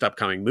latest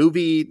upcoming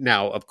movie.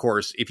 Now, of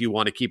course, if you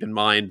want to keep in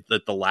mind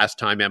that the last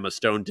time Emma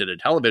Stone did a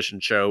television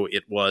show,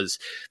 it was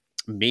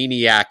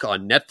Maniac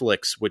on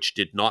Netflix, which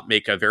did not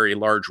make a very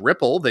large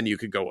ripple, then you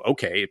could go,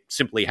 okay,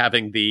 simply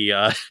having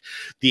the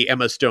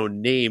Emma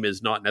Stone name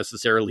is not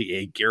necessarily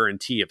a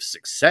guarantee of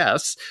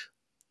success.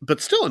 But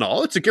still in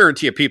all, it's a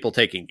guarantee of people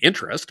taking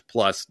interest,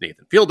 plus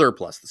Nathan Fielder,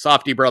 plus the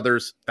Safdie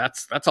brothers.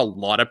 That's a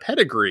lot of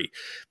pedigree.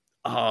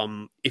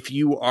 If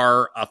you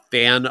are a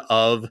fan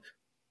of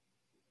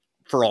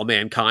For All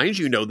Mankind,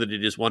 you know that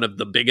it is one of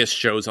the biggest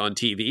shows on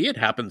TV. It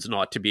happens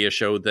not to be a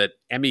show that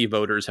Emmy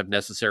voters have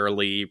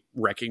necessarily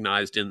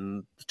recognized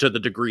to the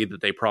degree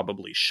that they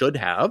probably should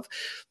have.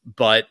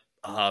 But,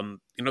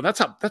 that's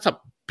a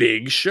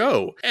big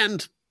show.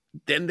 And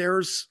then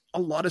there's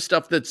a lot of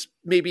stuff that's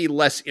maybe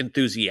less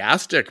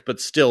enthusiastic, but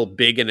still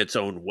big in its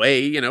own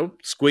way.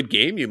 Squid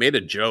Game, you made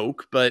a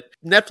joke, but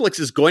Netflix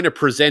is going to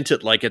present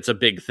it like it's a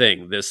big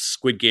thing. This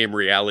Squid Game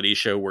reality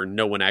show where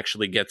no one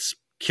actually gets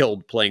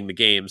killed playing the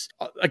games.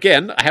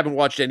 Again, I haven't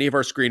watched any of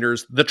our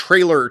screeners. The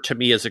trailer to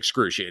me is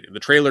excruciating. The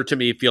trailer to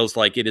me feels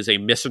like it is a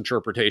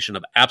misinterpretation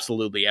of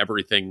absolutely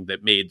everything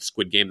that made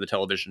Squid Game, the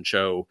television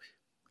show,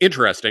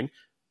 interesting.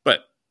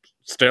 But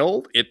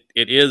still, it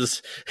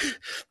is,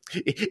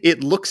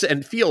 it looks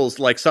and feels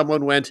like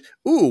someone went,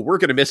 ooh, we're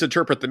going to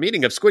misinterpret the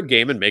meaning of Squid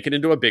Game and make it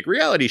into a big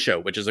reality show,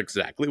 which is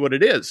exactly what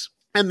it is.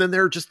 And then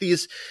there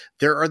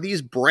are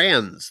these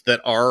brands that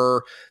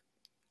are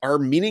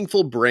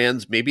meaningful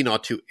brands, maybe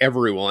not to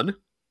everyone,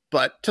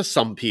 but to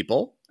some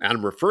people. And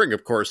I'm referring,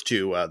 of course,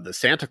 to the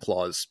Santa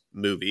Claus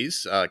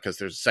movies, because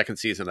there's a second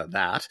season of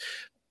that.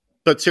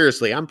 But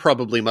seriously, I'm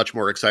probably much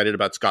more excited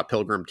about Scott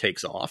Pilgrim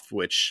Takes Off,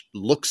 which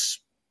looks,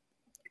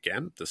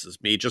 again, this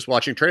is me just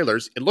watching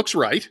trailers, it looks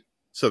right.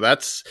 So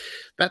that's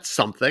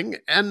something.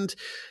 And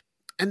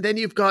then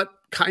you've got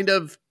kind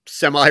of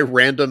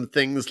semi-random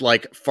things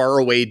like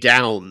Faraway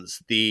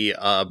Downs, the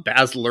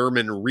Baz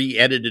Luhrmann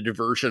re-edited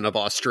version of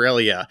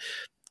Australia,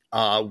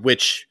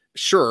 which,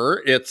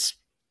 sure, it's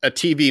a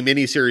TV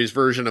miniseries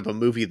version of a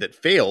movie that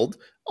failed.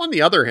 On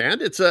the other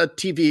hand, it's a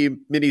TV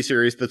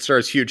miniseries that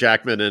stars Hugh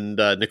Jackman and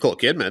Nicole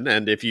Kidman,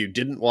 and if you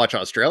didn't watch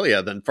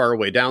Australia, then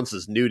Faraway Downs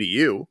is new to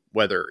you,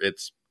 whether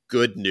it's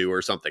good, new,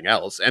 or something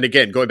else. And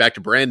again, going back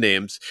to brand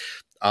names,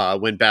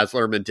 when Baz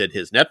Luhrmann did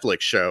his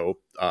Netflix show,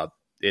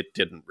 it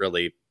didn't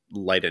really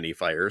light any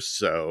fires.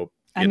 So,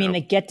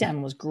 the Get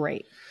Down was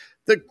great.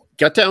 The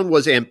Get Down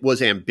was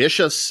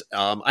ambitious.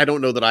 I don't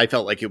know that I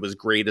felt like it was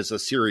great as a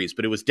series,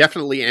 but it was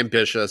definitely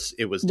ambitious.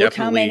 It was look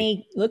how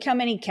many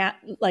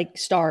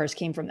stars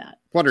came from that.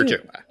 One or two.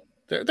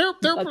 There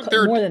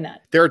more than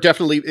that. There are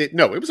definitely it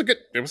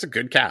was a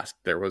good cast.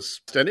 There were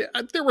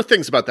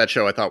things about that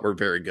show I thought were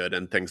very good,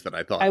 and things that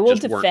I thought I will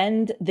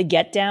defend the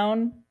Get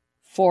Down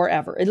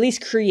forever. At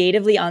least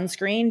creatively on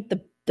screen,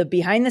 the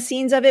behind the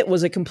scenes of it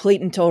was a complete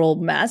and total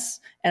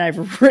mess, and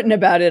I've written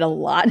about it a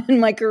lot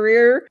in my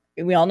career.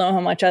 We all know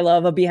how much I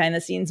love a behind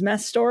the scenes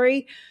mess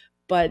story,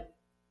 but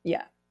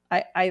yeah,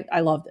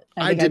 I loved it.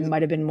 I think I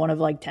might have been one of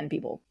like 10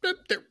 people.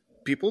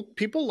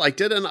 People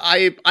liked it, and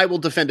I will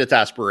defend its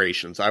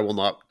aspirations. I will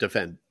not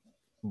defend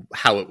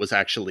how it was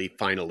actually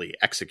finally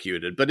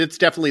executed, but it's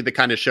definitely the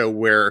kind of show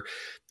where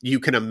you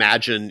can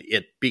imagine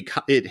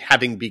it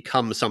having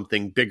become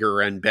something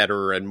bigger and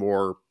better and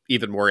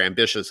even more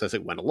ambitious as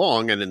it went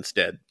along, and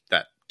instead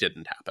that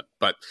didn't happen.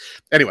 But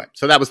anyway,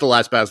 so that was the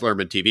last Baz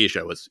Luhrmann TV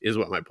show is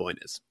what my point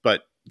is.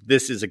 But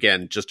this is,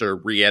 again, just a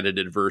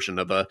re-edited version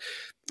of a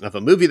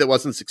movie that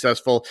wasn't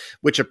successful,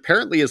 which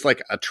apparently is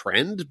like a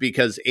trend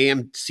because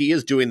AMC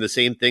is doing the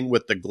same thing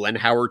with the Glenn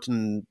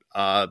Howerton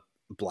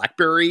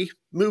Blackberry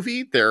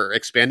movie. They're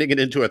expanding it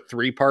into a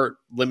 3-part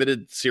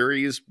limited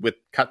series with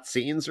cut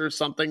scenes or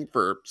something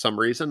for some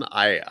reason.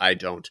 I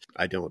don't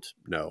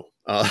know.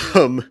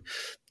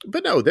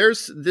 But no,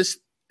 there's this,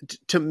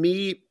 to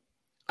me,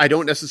 I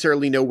don't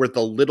necessarily know where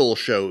the little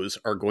shows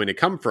are going to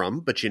come from,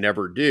 but you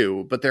never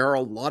do. But there are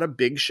a lot of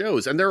big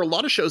shows, and there are a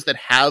lot of shows that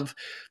have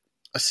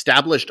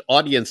established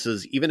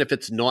audiences, even if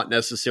it's not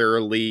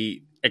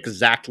necessarily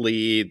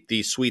exactly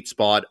the sweet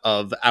spot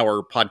of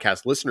our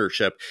podcast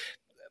listenership.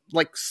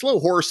 Like Slow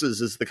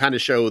Horses is the kind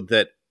of show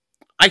that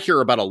I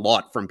hear about a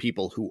lot from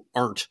people who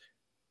aren't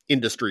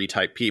industry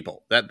type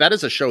people. That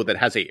is a show that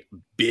has a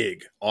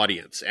big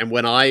audience. And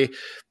when I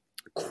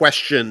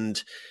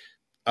questioned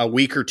a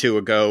week or two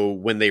ago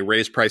when they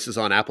raised prices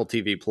on Apple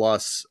TV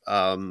Plus,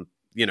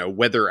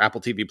 whether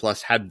Apple TV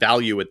Plus had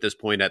value at this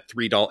point at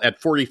 $3 at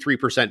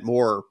 43%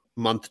 more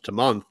month to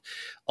month,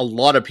 a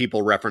lot of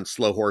people reference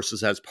Slow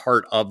Horses as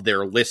part of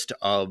their list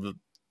of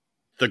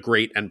the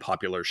great and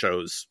popular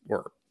shows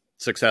or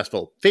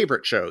successful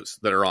favorite shows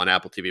that are on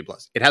Apple TV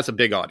Plus. It has a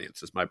big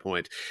audience, is my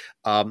point.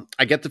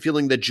 I get the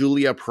feeling that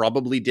Julia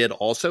probably did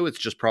also. It's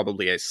just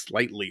probably a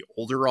slightly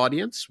older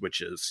audience,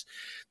 which is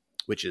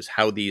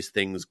how these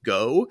things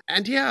go.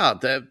 And yeah,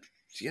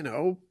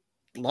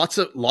 lots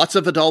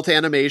of adult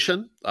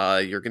animation.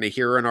 You're going to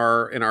hear in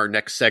our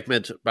next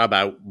segment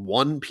about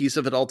one piece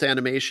of adult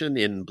animation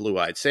in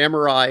Blue-Eyed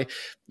Samurai.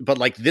 But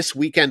like this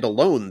weekend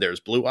alone,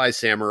 there's Blue-Eyed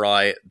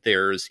Samurai.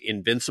 There's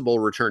Invincible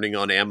returning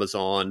on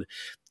Amazon.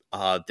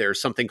 There's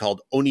something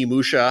called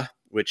Onimusha,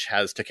 which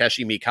has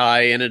Takeshi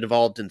Mikai in it,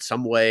 involved in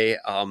some way.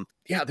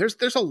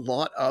 There's a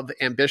lot of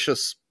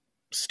ambitious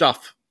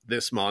stuff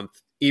this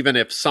month, even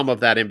if some of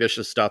that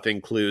ambitious stuff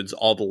includes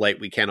All the Light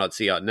We Cannot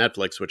See on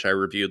Netflix, which I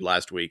reviewed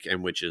last week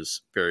and which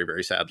is very,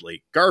 very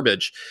sadly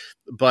garbage.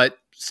 But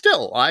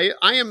still, I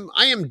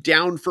am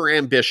down for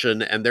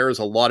ambition, and there is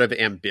a lot of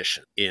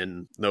ambition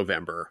in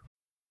November.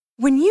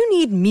 When you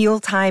need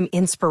mealtime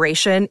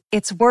inspiration,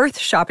 it's worth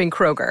shopping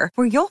Kroger,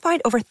 where you'll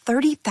find over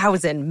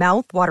 30,000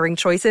 mouth-watering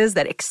choices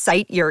that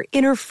excite your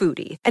inner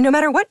foodie. And no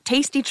matter what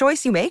tasty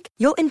choice you make,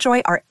 you'll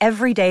enjoy our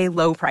everyday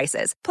low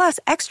prices, plus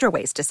extra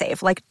ways to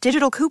save, like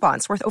digital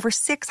coupons worth over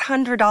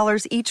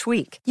 $600 each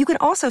week. You can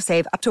also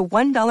save up to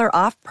 $1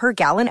 off per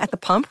gallon at the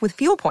pump with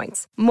fuel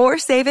points. More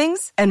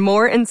savings and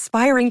more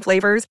inspiring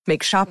flavors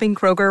make shopping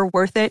Kroger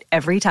worth it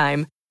every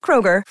time.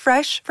 Kroger,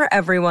 fresh for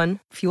everyone.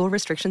 Fuel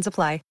restrictions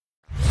apply.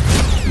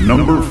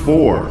 Number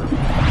 4.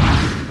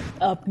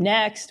 Up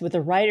next, with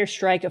the writer's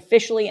strike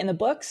officially in the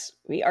books,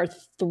 we are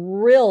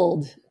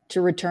thrilled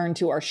to return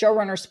to our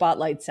showrunner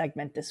spotlight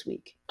segment this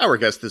week. Our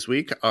guests this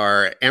week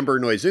are Amber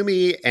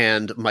Noizumi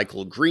and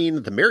Michael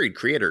Green, the married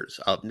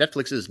creators of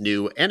Netflix's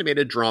new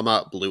animated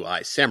drama Blue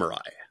Eye Samurai,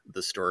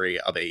 the story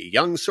of a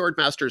young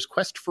swordmaster's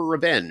quest for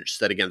revenge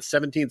set against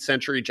 17th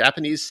century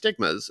Japanese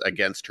stigmas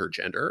against her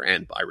gender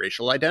and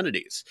biracial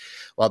identities.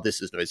 While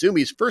this is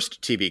Noizumi's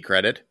first TV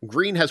credit,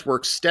 Green has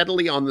worked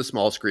steadily on the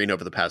small screen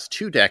over the past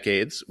 2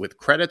 decades, with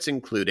credits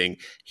including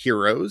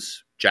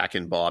Heroes, Jack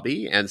and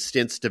Bobby, and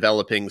stints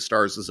developing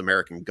Stars'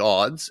 American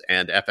Gods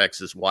and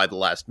FX's Y the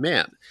Last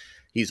Man.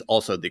 He's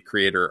also the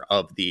creator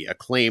of the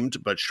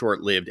acclaimed but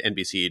short-lived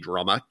NBC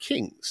drama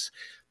Kings.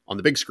 On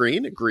the big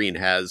screen, Green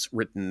has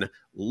written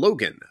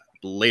Logan,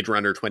 Blade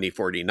Runner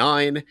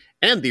 2049,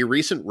 and the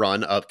recent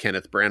run of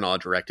Kenneth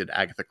Branagh-directed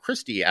Agatha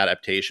Christie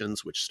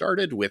adaptations, which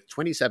started with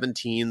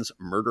 2017's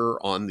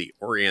Murder on the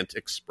Orient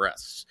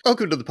Express.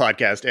 Welcome to the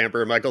podcast,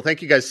 Amber and Michael.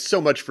 Thank you guys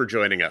so much for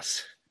joining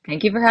us.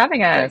 Thank you for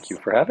having us. Thank you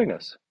for having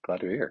us.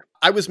 Glad to be here.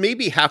 I was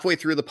maybe halfway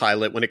through the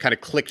pilot when it kind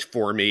of clicked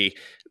for me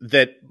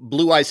that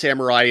Blue Eye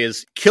Samurai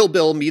is Kill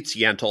Bill meets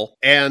Yentl,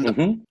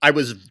 and I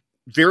was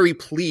very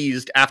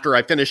pleased after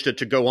I finished it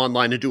to go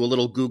online and do a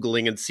little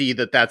Googling and see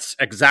that that's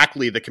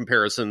exactly the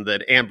comparison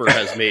that Amber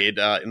has made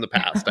in the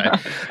past.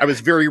 I was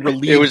very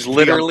relieved. It was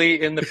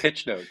literally in the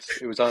pitch notes.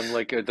 It was on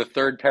like the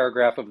third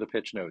paragraph of the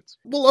pitch notes.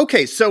 Well,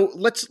 okay, so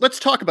let's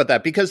talk about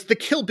that, because the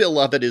Kill Bill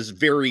of it is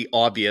very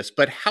obvious,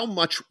 but how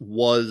much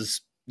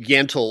was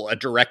Yentl a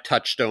direct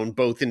touchstone,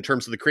 both in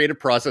terms of the creative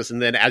process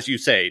and then, as you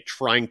say,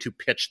 trying to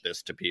pitch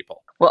this to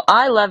people? Well,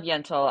 I love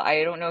Yentl.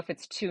 I don't know if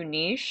it's too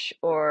niche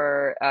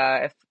or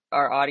if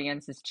our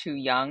audience is too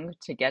young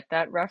to get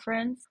that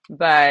reference,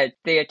 but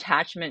the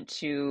attachment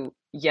to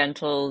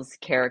Yentl's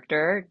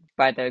character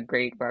by the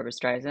great Barbra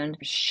Streisand,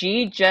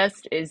 she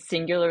just is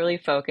singularly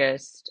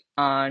focused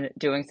on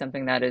doing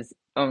something that is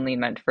only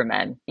meant for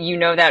men. You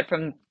know that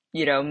from,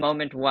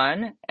 moment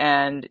one,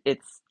 and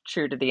it's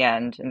true to the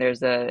end. And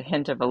there's a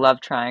hint of a love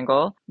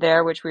triangle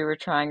there, which we were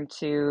trying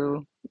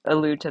to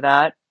allude to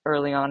that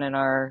early on in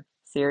our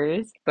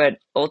series, but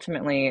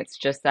ultimately it's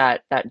just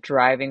that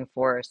driving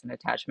force and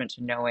attachment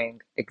to knowing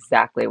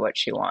exactly what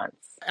she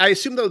wants. I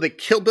assume, though, that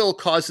Kill Bill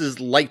causes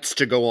lights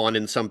to go on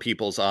in some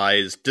people's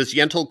eyes. Does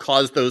Yentl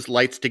cause those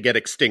lights to get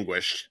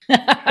extinguished?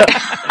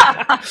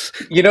 I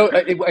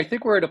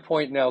think we're at a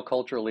point now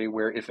culturally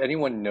where if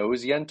anyone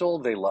knows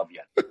Yentl, they love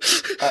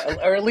Yentl.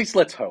 Or at least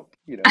let's hope,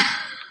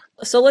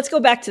 So let's go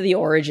back to the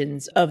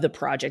origins of the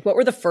project. What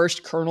were the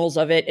first kernels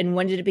of it, and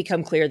when did it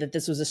become clear that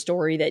this was a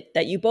story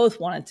that you both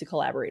wanted to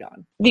collaborate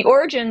on? The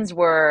origins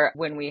were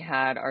when we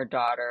had our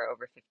daughter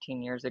over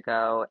 15 years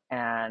ago,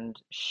 and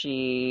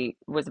she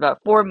was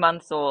about 4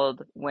 months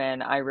old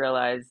when I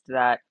realized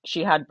that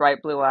she had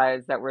bright blue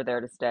eyes that were there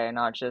to stay,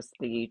 not just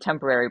the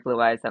temporary blue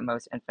eyes that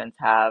most infants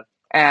have.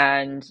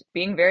 And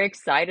being very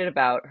excited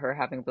about her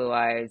having blue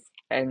eyes,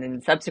 and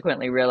then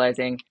subsequently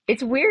realizing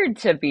it's weird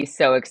to be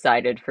so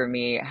excited for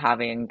me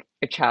having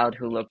a child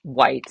who looked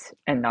white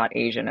and not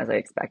Asian as I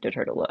expected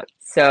her to look.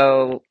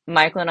 So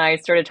Michael and I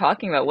started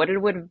talking about what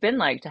it would have been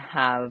like to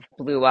have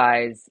blue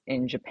eyes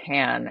in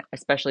Japan,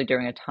 especially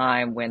during a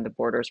time when the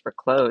borders were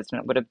closed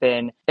and it would have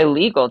been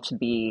illegal to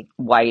be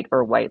white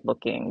or white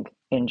looking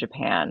in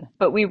Japan.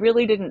 But we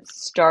really didn't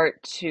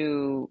start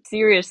to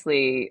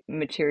seriously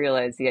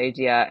materialize the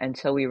idea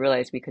until we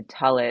realized we could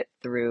tell it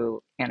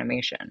through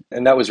animation.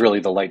 And that was really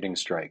the lightning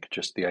strike,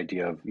 just the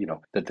idea of,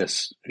 that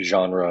this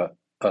genre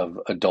of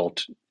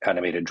adult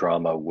animated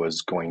drama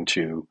was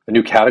a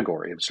new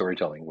category of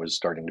storytelling was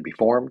starting to be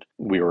formed.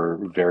 We were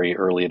very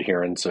early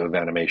adherents of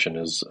animation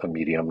as a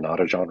medium, not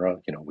a genre.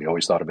 We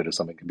always thought of it as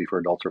something that could be for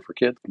adults or for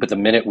kids. But the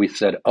minute we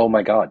said, oh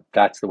my God,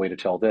 that's the way to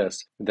tell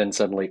this, then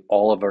suddenly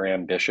all of our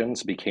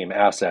ambitions became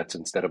assets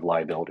instead of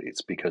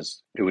liabilities,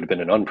 because it would have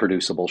been an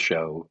unproducible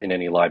show in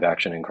any live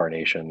action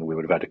incarnation. We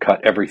would have had to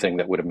cut everything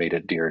that would have made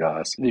it dear to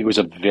us. It was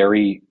a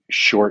very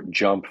short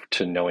jump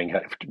to knowing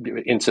how,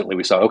 instantly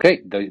we saw,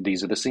 okay,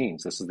 these are the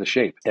scenes, this is the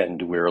shape.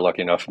 And we were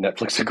lucky enough,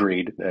 Netflix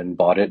agreed and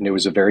bought it. And it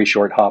was a very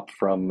short hop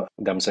from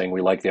them saying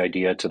we like the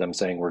idea to them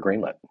saying we're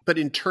greenlit. But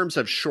in terms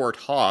of short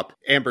hop,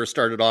 Amber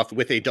started off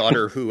with a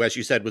daughter who, as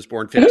you said, was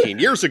born 15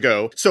 years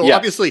ago. So Yeah.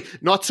 obviously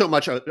not so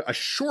much a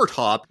short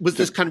hop. Was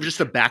this kind of just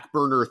a back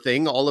burner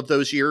thing all of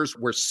those years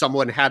where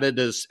someone had it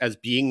as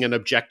being an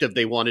objective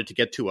they wanted to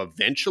get to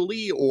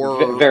eventually?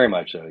 Or Very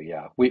much so,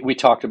 yeah. We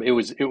talked about it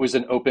was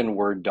an open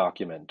Word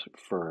document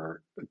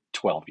for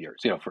 12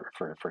 years,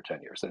 for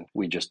 10 years. And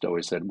we just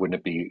always said, wouldn't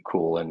it be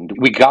cool? And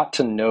we got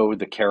to know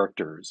the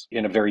characters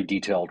in a very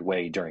detailed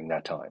way during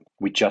that time.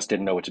 We just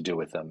didn't know what to do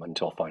with them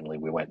until finally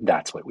we went,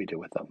 that's what we do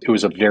with them. It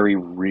was a very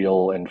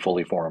real and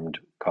fully formed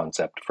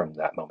concept from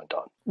that moment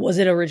on. Was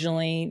it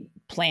originally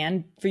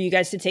planned for you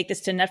guys to take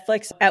this to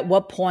Netflix? At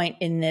what point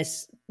in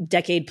this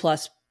decade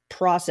plus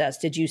process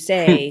did you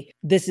say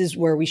this is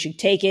where we should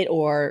take it,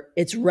 or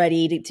it's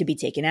ready to be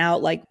taken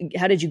out? Like,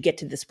 how did you get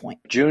to this point?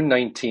 June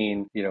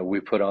 19, we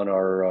put on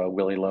our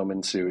Willy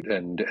Loman suit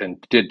and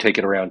did take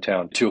it around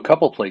town to a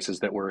couple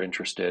places that were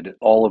interested.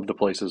 All of the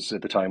places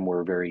at the time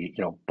were very,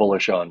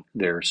 bullish on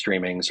their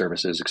streaming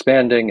services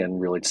expanding and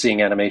really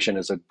seeing animation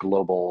as a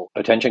global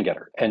attention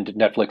getter. And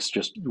Netflix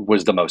just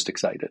was the most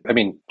excited. I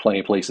mean, plenty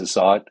of places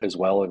saw it as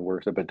well and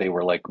worked it, but they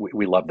were like,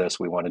 we love this.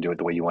 We want to do it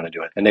the way you want to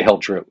do it. And they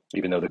held true,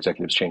 even though the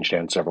executives changed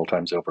hands several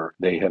times over.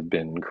 They have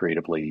been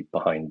creatively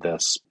behind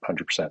this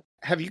 100%.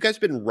 Have you guys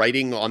been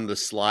writing on the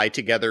sly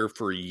together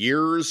for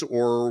years,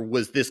 or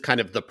was this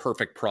kind of the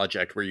perfect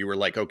project where you were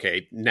like,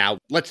 okay, now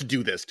let's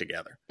do this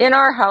together? In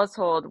our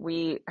household,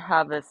 we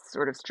have this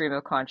sort of stream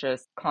of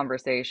conscious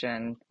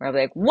conversation where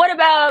we're like, what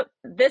about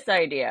this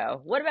idea?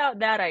 What about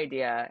that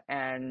idea?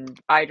 And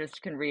I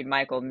just can read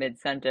Michael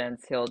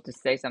mid-sentence. He'll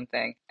just say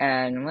something.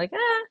 And I'm like,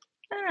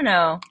 I don't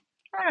know.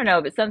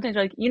 But sometimes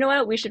like, you know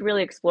what, we should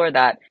really explore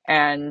that.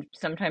 And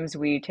sometimes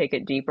we take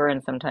it deeper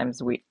and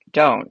sometimes we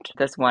don't.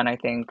 This one, I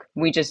think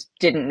we just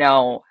didn't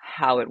know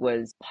how it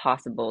was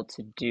possible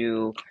to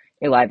do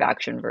a live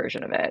action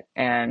version of it.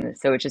 And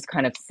so it just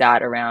kind of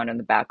sat around in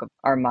the back of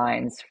our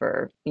minds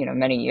for,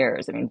 many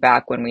years. I mean,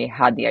 back when we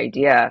had the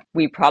idea,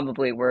 we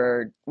probably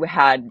we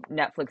had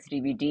Netflix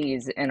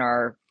DVDs in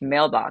our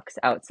mailbox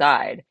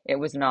outside. It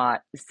was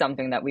not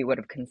something that we would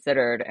have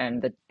considered.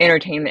 And the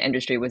entertainment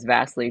industry was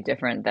vastly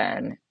different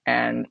then.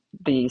 And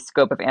the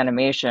scope of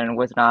animation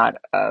was not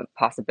a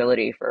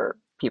possibility for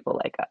people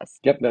like us.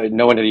 Yep.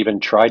 No one had even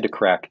tried to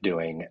crack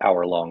doing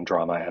hour-long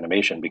drama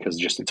animation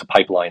because it's a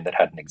pipeline that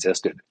hadn't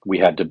existed. We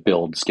had to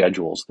build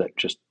schedules that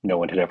just no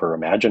one had ever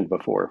imagined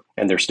before.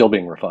 And they're still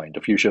being refined.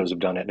 A few shows have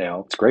done it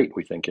now. It's great.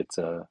 We think it's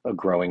a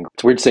growing,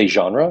 it's weird to say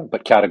genre,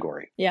 but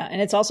category. Yeah.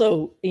 And it's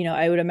also,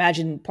 I would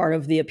imagine part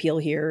of the appeal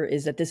here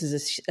is that this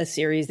is a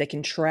series that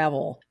can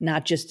travel,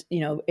 not just,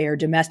 air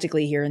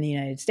domestically here in the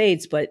United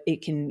States, but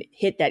it can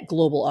hit that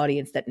global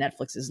audience that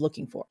Netflix is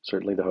looking for.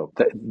 Certainly the hope.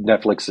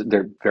 Netflix,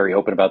 they're very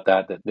open about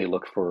that they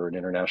look for an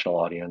international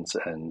audience,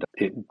 and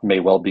it may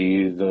well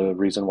be the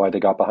reason why they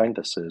got behind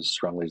this as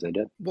strongly as they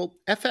did. Well,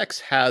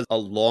 FX has a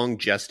long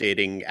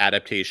gestating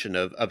adaptation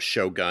of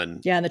Shogun.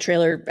 Yeah, and the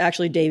trailer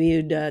actually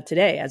debuted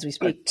today as we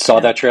speak. I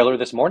saw that trailer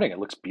this morning. It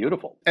looks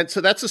beautiful. And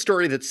so that's a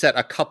story that's set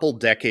a couple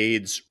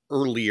decades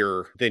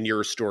earlier than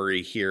your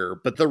story here.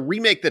 But the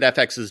remake that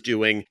FX is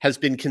doing has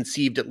been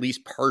conceived at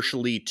least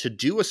partially to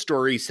do a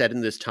story set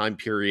in this time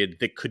period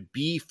that could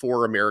be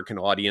for American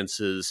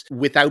audiences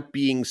without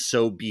being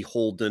so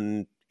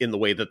beholden in the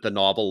way that the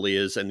novel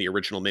is and the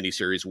original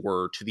miniseries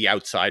were to the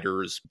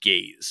outsider's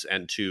gaze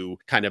and to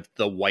kind of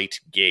the white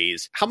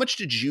gaze. How much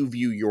did you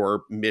view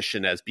your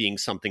mission as being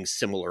something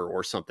similar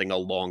or something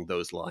along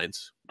those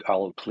lines?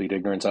 I'll plead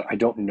ignorance. I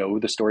don't know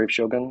the story of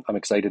Shogun. I'm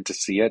excited to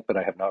see it, but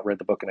I have not read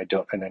the book and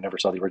I never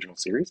saw the original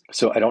series.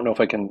 So I don't know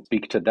if I can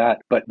speak to that,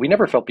 but we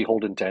never felt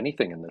beholden to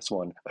anything in this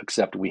one,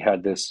 except we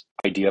had this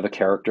idea of a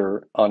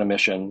character on a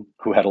mission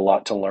who had a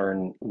lot to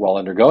learn while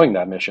undergoing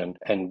that mission.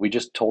 And we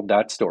just told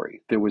that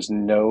story. There was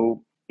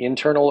no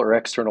internal or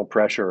external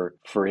pressure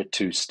for it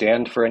to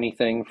stand for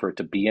anything, for it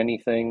to be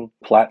anything.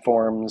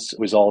 Platforms, it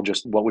was all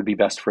just what would be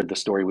best for the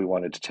story we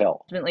wanted to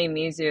tell. Ultimately,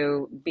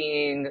 Mizu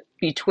being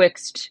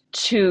betwixt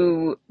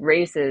two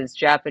races,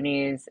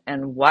 Japanese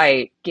and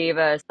white, gave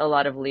us a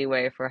lot of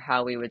leeway for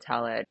how we would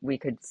tell it. We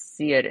could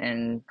see it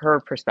in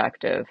her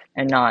perspective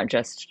and not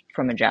just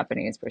from a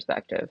Japanese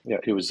perspective. Yeah,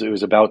 it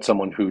was about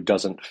someone who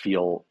doesn't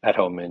feel at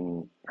home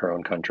in her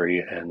own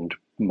country and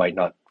might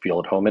not feel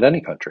at home in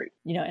any country.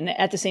 And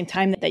at the same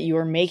time that you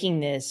were making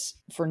this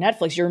for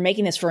Netflix, you were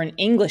making this for an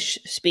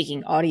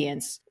English-speaking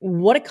audience.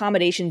 What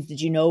accommodations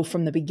did you know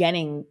from the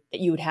beginning that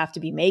you would have to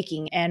be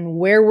making? And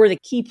where were the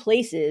key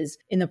places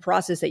in the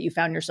process that you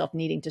found yourself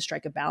needing to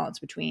strike a balance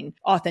between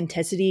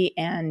authenticity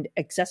and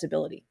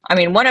accessibility? I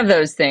mean, one of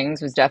those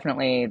things was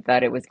definitely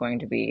that it was going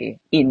to be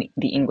in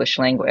the English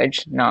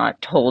language,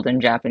 not told in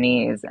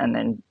Japanese and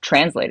then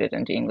translated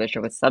into English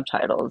or with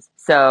subtitles.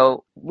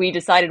 So we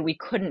decided we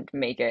couldn't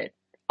make it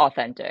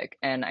authentic.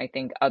 And I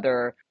think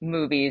other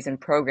movies and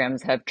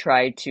programs have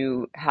tried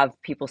to have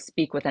people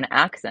speak with an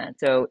accent.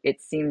 So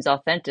it seems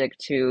authentic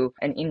to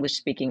an English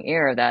speaking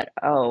ear that,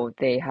 oh,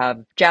 they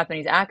have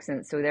Japanese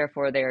accents, so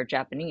therefore they are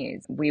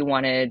Japanese. We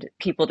wanted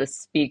people to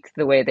speak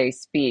the way they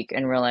speak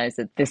and realize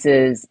that this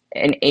is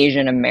an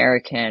Asian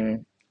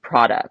American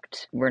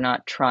product. We're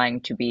not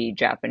trying to be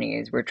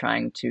Japanese. We're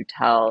trying to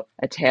tell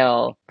a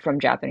tale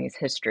from Japanese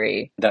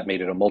history. That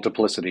made it a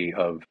multiplicity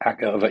of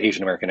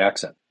Asian American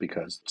accent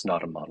because it's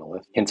not a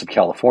monolith. Hints of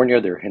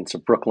California, there are hints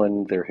of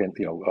Brooklyn, there are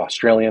hints,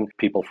 Australian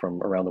people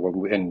from around the world.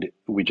 And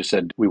we just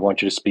said, we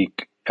want you to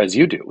speak as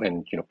you do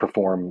and,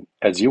 perform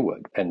as you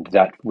would. And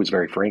that was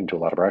very freeing to a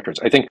lot of our actors.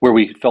 I think where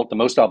we felt the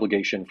most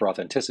obligation for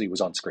authenticity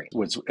was on screen,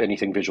 was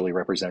anything visually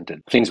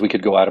represented. Things we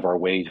could go out of our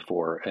way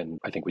for, and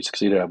I think we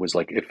succeeded at, was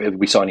like if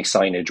we saw any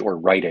signage or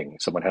writing,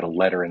 someone had a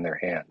letter in their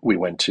hand. We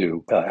went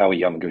to Aoi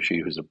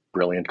Yamaguchi, who's a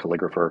brilliant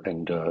calligrapher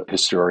and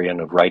historian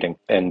of writing,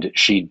 and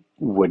she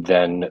would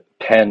then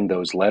pen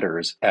those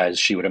letters as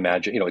she would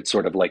imagine. It's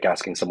sort of like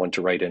asking someone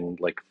to write in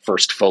like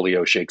first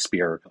folio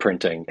Shakespeare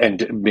printing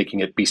and making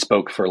it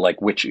bespoke for like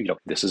which,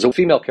 this is a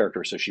female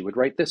character, so she would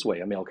write this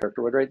way. A male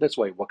character would write this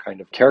way. What kind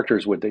of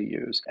characters would they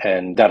use?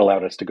 And that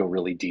allowed us to go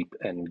really deep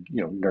and,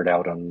 nerd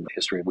out on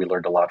history. We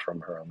learned a lot from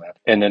her on that.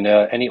 And then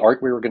any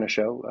art we were going to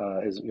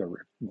show is,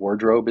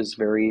 wardrobe is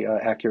very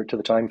accurate to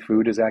the time.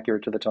 Food is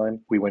accurate to the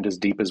time. We went as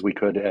deep as we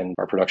could, and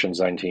our production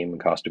design team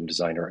and costume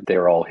designer,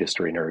 they're all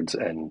history nerds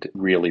and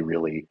really,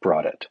 really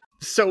brought it.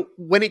 So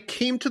when it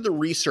came to the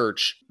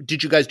research,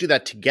 did you guys do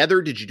that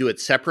together? Did you do it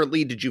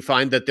separately? Did you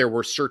find that there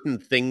were certain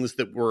things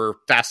that were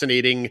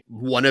fascinating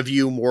one of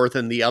you more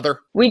than the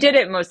other? We did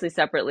it mostly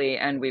separately,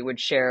 and we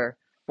would share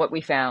what we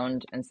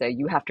found and say,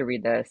 you have to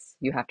read this,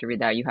 you have to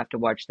read that, you have to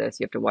watch this,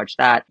 you have to watch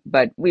that.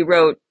 But we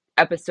wrote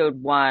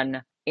episode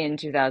 1 in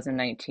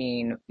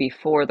 2019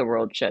 before the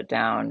world shut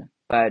down.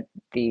 But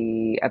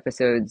the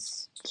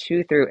episodes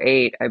 2 through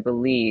 8, I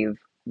believe,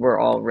 were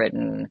all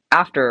written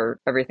after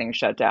everything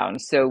shut down.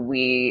 So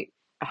we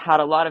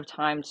had a lot of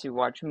time to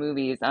watch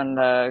movies on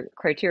the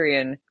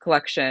Criterion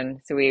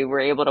collection. So we were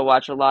able to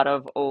watch a lot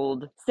of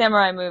old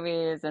samurai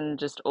movies and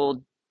just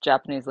old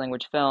Japanese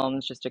language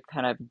films just to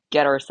kind of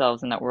get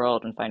ourselves in that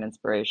world and find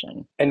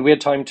inspiration. And we had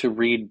time to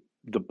read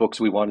the books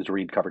we wanted to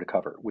read cover to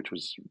cover, which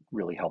was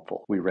really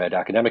helpful. We read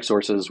academic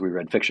sources, we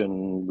read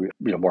fiction,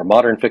 more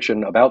modern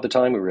fiction about the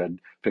time, we read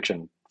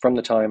fiction from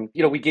the time.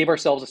 We gave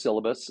ourselves a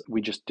syllabus.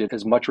 We just did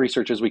as much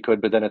research as we could,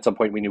 but then at some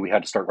point we knew we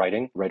had to start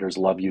writing. Writers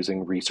love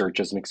using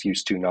research as an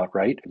excuse to not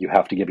write. You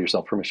have to give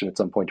yourself permission at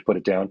some point to put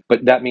it down.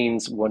 But that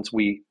means once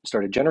we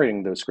started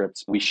generating those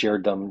scripts, we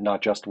shared them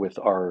not just with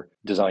our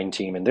design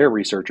team and their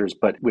researchers,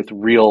 but with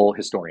real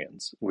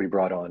historians. We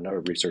brought on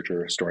a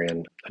researcher,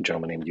 historian, a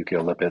gentleman named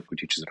Yukio Lippitt, who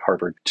teaches at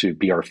Harvard, to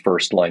be our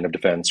first line of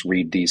defense,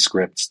 read these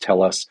scripts,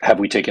 tell us, have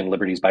we taken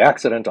liberties by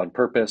accident, on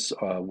purpose?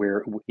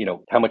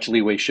 How much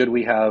leeway should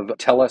we have?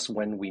 Tell us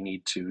when we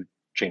need to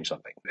change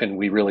something. And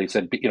we really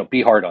said,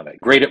 be hard on it.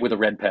 Grade it with a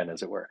red pen,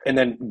 as it were. And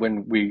then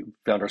when we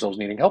found ourselves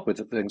needing help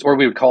with things, or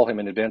we would call him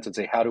in advance and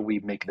say, how do we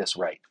make this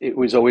right? It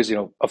was always,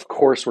 of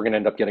course, we're going to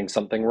end up getting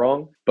something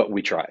wrong, but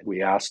we tried.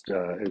 We asked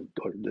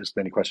as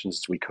many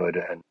questions as we could,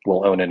 and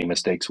we'll own any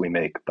mistakes we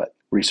make. But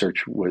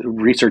research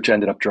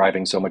ended up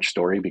driving so much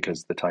story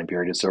because the time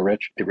period is so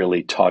rich. It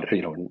really taught,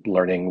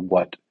 learning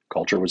what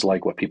culture was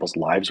like, what people's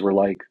lives were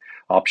like,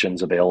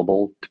 options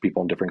available to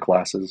people in different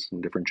classes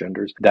and different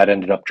genders. That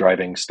ended up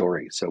driving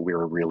story. So we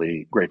were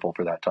really grateful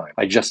for that time.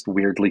 I just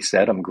weirdly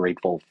said I'm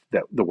grateful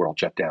that the world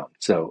shut down.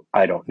 So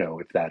I don't know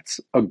if that's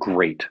a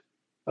great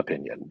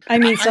opinion. I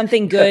mean,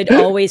 something good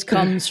always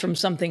comes from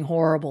something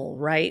horrible,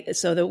 right?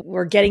 So that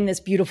we're getting this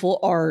beautiful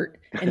art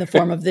in the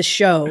form of this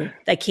show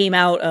that came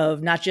out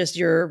of not just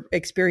your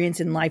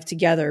experience in life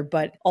together,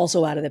 but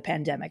also out of the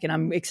pandemic. And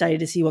I'm excited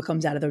to see what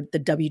comes out of the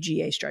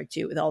WGA strike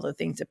too, with all the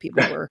things that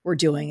people were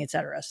doing, et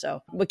cetera.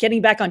 So, but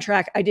getting back on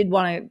track, I did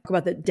want to talk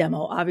about the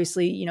demo.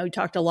 Obviously, you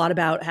talked a lot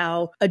about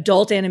how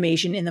adult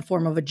animation in the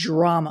form of a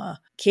drama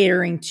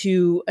catering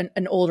to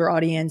an older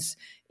audience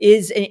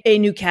is a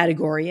new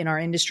category in our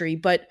industry.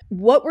 But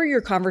what were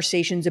your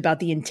conversations about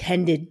the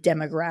intended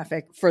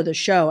demographic for the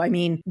show? I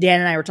mean, Dan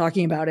and I were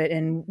talking about it,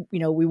 and,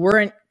 we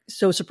weren't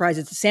so surprised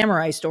it's a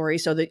samurai story.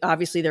 So that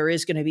obviously there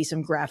is going to be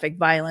some graphic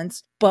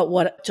violence. But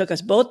what took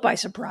us both by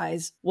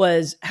surprise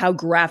was how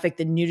graphic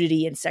the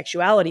nudity and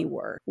sexuality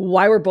were.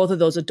 Why were both of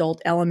those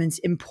adult elements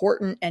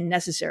important and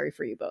necessary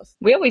for you both?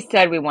 We always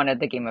said we wanted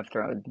the Game of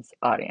Thrones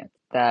audience,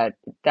 that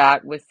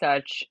was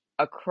such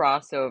a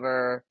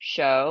crossover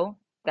show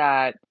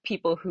that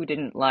people who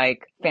didn't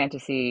like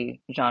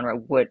fantasy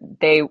genre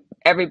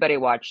everybody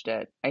watched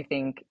it. I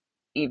think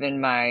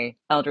even my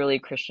elderly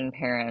Christian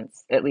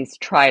parents at least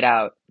tried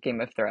out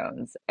Game of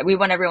Thrones. We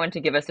want everyone to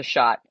give us a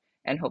shot,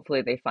 and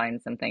hopefully they find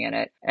something in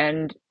it.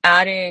 And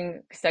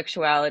adding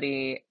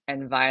sexuality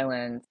and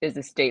violence is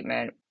a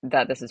statement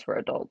that this is for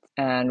adults.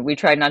 And we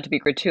tried not to be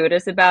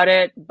gratuitous about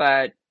it,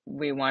 but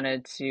we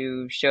wanted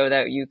to show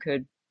that you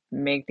could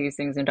make these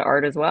things into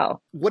art as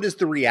well. What is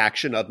the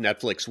reaction of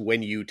Netflix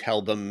when you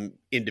tell them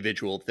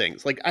individual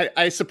things? Like,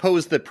 I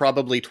suppose that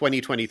probably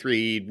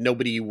 2023,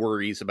 nobody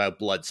worries about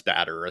blood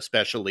spatter,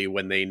 especially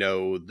when they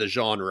know the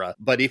genre.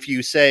 But if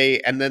you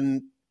say, and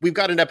then we've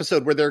got an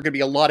episode where there are going to be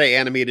a lot of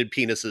animated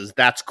penises,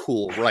 that's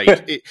cool,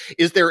 right?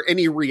 Is there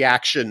any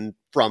reaction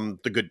from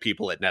the good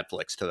people at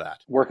Netflix to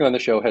that? Working on the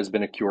show has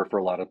been a cure for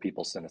a lot of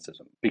people's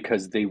cynicism,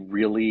 because they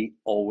really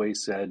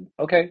always said,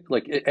 okay,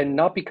 like, and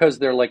not because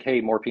they're like, hey,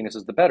 more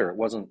penises the better. It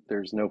wasn't,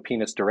 there's no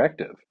penis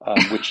directive,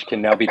 which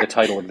can now be the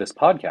title of this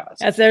podcast.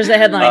 There's the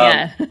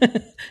headline,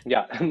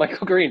 yeah.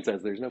 Michael Green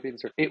says there's no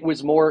penis directive. It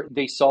was more,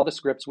 they saw the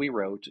scripts we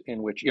wrote,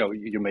 in which,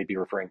 you may be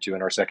referring to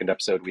in our second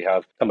episode, we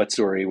have a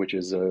Matsuri, which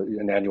is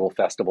an annual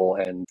festival,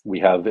 and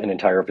we have an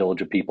entire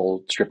village of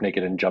people strip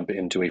naked and jump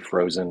into a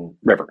frozen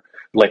river,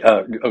 like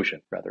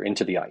ocean rather,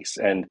 into the ice.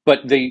 But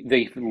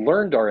they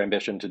learned our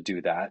ambition to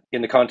do that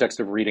in the context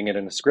of reading it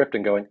in a script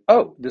and going,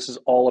 oh, this is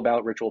all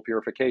about ritual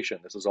purification.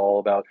 This is all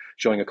about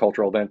showing a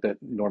cultural event that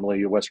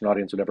normally a Western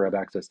audience would never have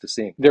access to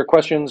seeing. Their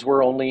questions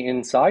were only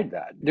inside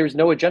that. There's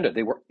no agenda.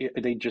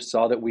 They just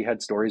saw that we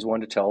had stories we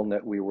wanted to tell and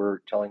that we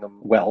were telling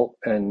them well,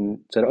 and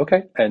said,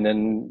 okay. And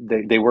then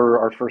they were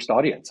our first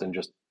audience and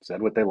just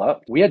said what they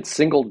loved. We had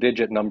single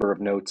digit number of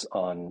notes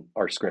on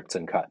our scripts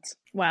and cuts.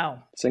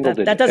 Wow. Single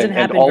digit. That doesn't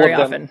happen very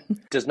often.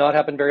 Does not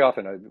happen very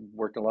often. I've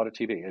worked in a lot of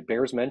TV. It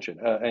bears mention.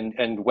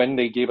 And when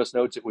they gave us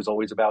notes, it was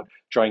always about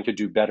trying to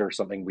do better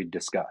something we'd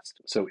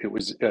discussed. So it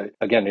was,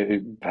 again,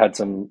 it had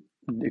some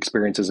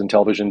experiences in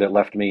television that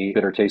left me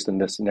bitter taste in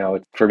this. Now,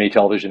 for me,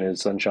 television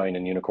is sunshine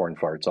and unicorn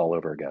farts all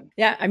over again.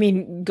 Yeah. I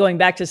mean, going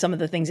back to some of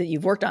the things that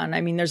you've worked on,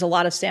 I mean, there's a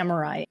lot of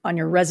samurai on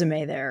your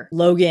resume there.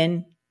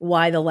 Logan,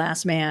 Why the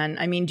Last Man?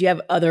 I mean, do you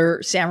have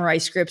other samurai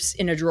scripts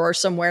in a drawer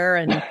somewhere?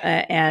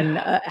 And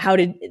how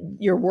did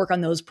your work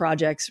on those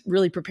projects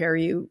really prepare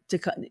you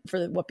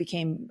for what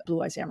became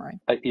Blue Eye Samurai?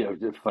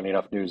 Funny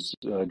enough, news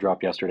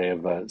dropped yesterday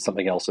of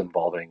something else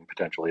involving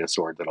potentially a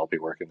sword that I'll be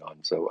working on.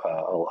 So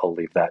I'll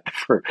leave that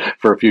for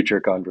a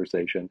future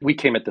conversation. We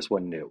came at this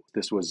one new.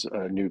 This was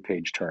a new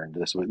page turned.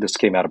 This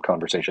came out of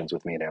conversations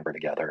with me and Amber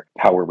together.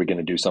 How were we going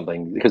to do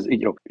something? Because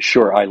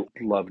sure, I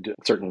loved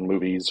certain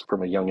movies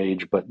from a young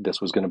age, but this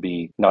was going to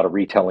be not a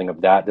retelling of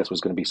that. This was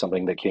going to be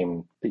something that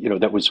came,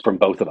 that was from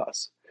both of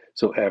us.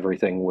 So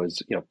everything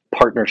was,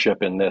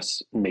 partnership in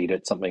this made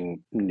it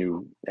something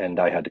new. And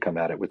I had to come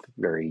at it with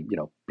very,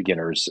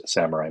 beginner's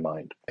samurai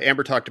mind.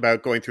 Amber talked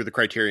about going through the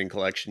Criterion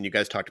Collection. You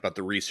guys talked about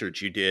the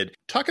research you did.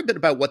 Talk a bit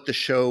about what the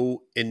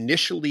show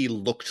initially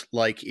looked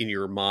like in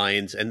your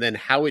minds, and then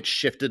how it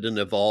shifted and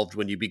evolved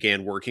when you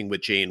began working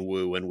with Jane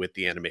Wu and with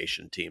the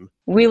animation team.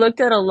 We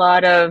looked at a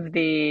lot of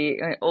the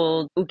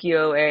old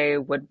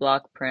ukiyo-e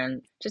woodblock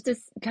prints just to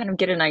kind of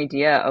get an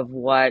idea of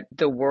what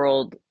the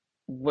world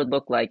would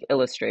look like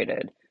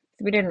illustrated.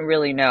 So we didn't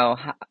really know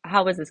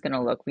how was this going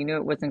to look. We knew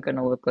it wasn't going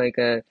to look like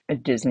a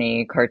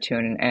Disney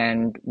cartoon,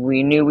 and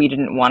we knew we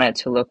didn't want it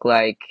to look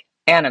like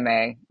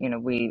anime.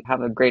 We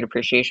have a great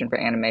appreciation for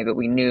anime, but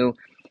we knew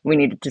we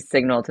needed to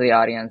signal to the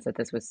audience that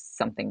this was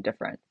something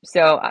different.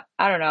 So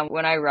I don't know,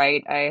 when I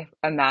write, I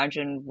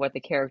imagine what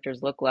the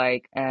characters look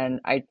like.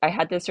 And I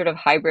had this sort of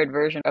hybrid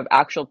version of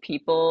actual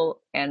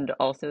people and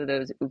also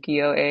those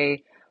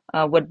ukiyo-e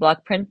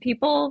woodblock print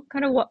people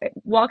kind of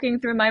walking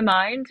through my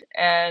mind.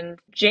 And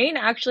Jane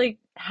actually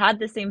had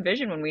the same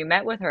vision when we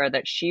met with her,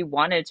 that she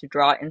wanted to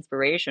draw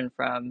inspiration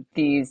from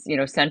these,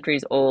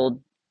 centuries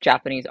old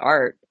Japanese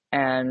art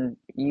and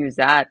use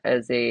that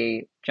as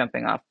a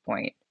jumping off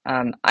point.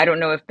 I don't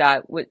know if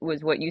that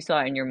was what you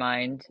saw in your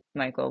mind,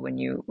 Michael, when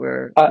you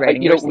were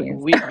writing your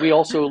scenes. We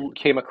also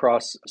came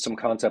across some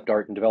concept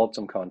art and developed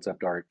some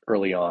concept art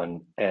early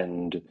on,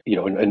 and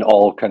and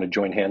all kind of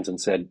joined hands and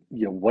said,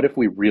 what if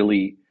we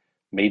really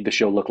made the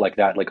show look like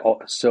that? Like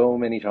so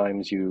many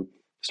times you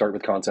start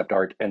with concept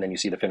art and then you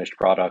see the finished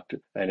product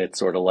and it's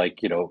sort of like,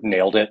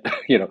 nailed it,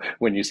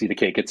 when you see the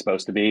cake it's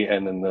supposed to be,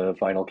 and then the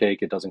final cake,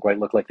 it doesn't quite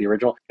look like the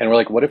original. And we're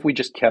like, what if we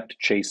just kept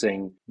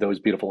chasing those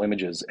beautiful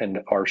images and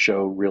our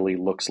show really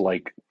looks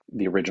like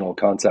the original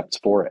concepts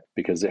for it,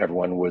 because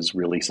everyone was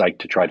really psyched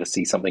to try to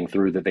see something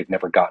through that they've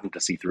never gotten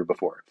to see through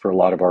before. For a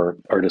lot of our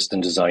artists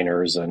and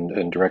designers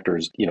and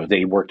directors,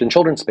 they worked in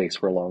children's space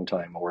for a long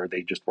time, or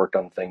they just worked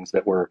on things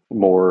that were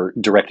more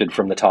directed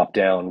from the top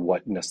down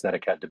what an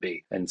aesthetic had to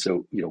be. And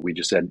so, we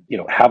just said,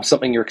 have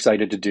something you're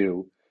excited to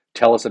do,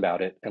 tell us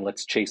about it, and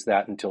let's chase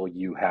that until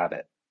you have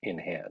it in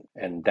hand.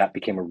 And that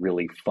became a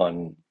really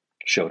fun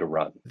show to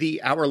run. The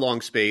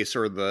hour-long space,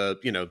 or the,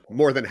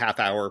 more than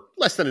half hour,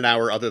 less than an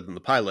hour other than the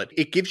pilot,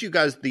 it gives you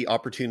guys the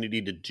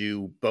opportunity to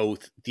do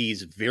both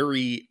these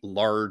very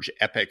large,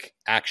 epic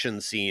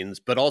action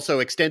scenes, but also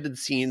extended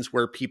scenes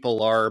where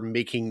people are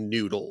making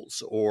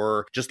noodles,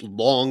 or just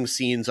long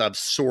scenes of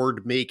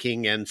sword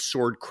making and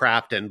sword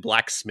craft and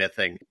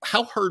blacksmithing.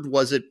 How hard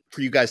was it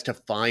for you guys to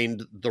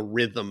find the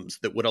rhythms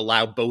that would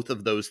allow both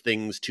of those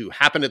things to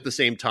happen at the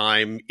same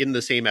time in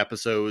the same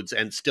episodes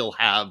and still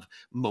have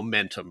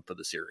momentum for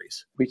the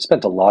series? We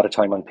spent a lot of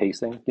time on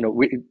pacing.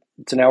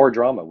 it's an hour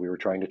drama. We were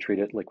trying to treat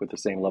it like with the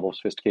same level of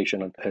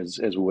sophistication as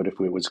we would if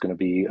it was going to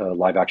be a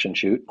live action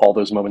shoot. All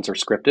those moments are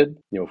scripted.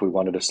 If we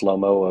wanted a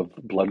slow-mo of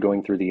blood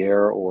going through the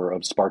air, or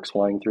of sparks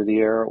flying through the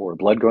air, or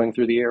blood going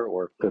through the air,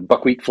 or a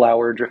buckwheat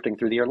flower drifting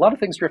through the air, a lot of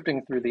things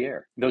drifting through the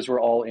air. Those were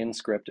all in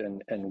script,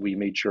 and we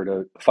made sure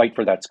to fight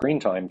for that screen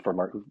time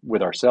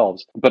with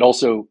ourselves. But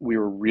also, we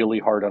were really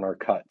hard on our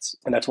cuts.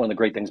 And that's one of the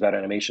great things about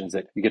animation, is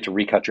that you get to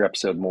recut your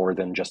episode more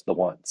than just the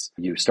once.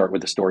 You start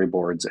with the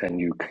storyboards, and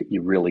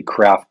you really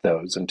craft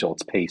those until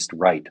it's paced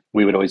right.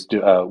 We would always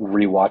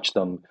rewatch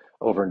them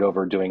over and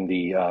over, doing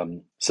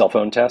the cell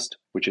phone test,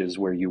 which is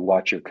where you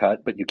watch your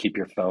cut, but you keep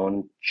your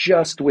phone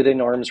just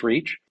within arm's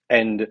reach.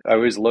 And I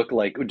always look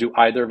like, do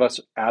either of us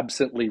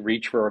absently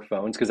reach for our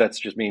phones? Because that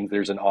just means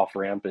there's an off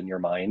ramp in your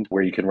mind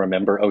where you can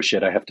remember, oh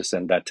shit, I have to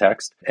send that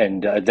text.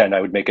 And then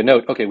I would make a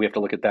note, okay, we have to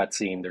look at that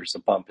scene. There's a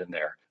bump in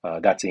there.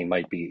 That scene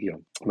might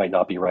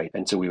not be right.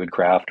 And so we would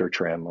craft or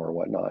trim or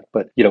whatnot.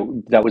 But,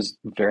 that was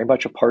very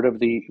much a part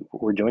of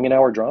we're doing an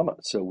hour drama.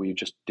 So we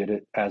just did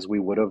it as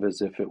we would have,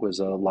 as if it was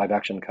a live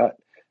action cut.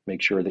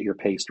 Make sure that you're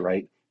paced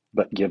right,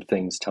 but give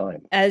things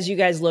time. As you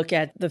guys look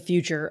at the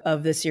future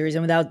of this series,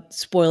 and without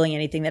spoiling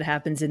anything that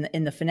happens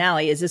in the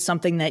finale, is this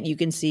something that you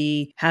can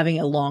see having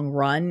a long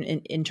run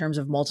in terms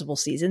of multiple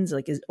seasons?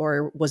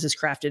 Or was this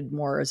crafted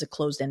more as a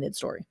closed-ended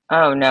story?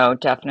 Oh, no,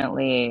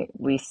 definitely.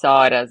 We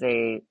saw it as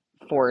a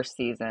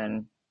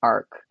 4-season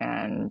arc.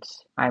 And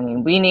I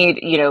mean, we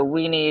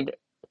need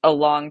a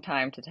long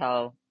time to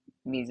tell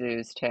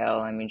Mizu's tale.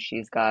 I mean,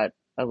 she's got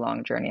a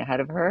long journey ahead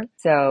of her.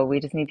 So we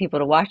just need people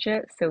to watch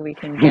it so we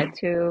can get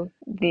to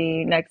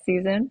the next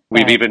season.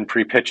 We've even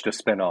pre-pitched a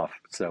spinoff,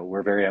 so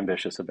we're very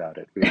ambitious about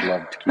it. We'd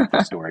love to keep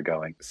the story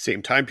going.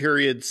 Same time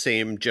period,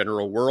 same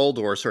general world,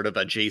 or sort of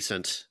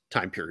adjacent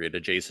time period,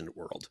 adjacent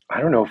world?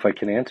 I don't know if I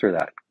can answer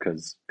that,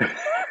 because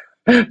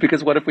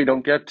what if we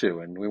don't get to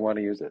and we want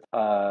to use it?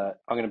 I'm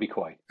going to be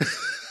quiet.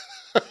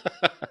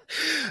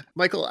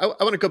 Michael,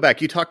 I want to go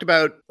back. You talked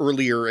about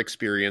earlier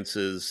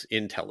experiences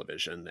in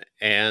television,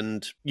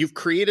 and you've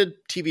created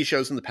TV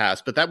shows in the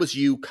past, but that was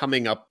you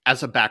coming up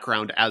as a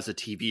background as a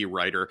TV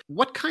writer.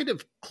 What kind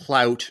of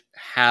clout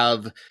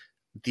have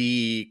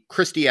the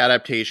Christie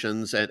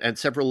adaptations and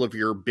several of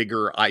your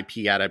bigger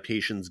IP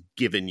adaptations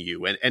given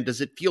you? And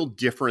does it feel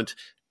different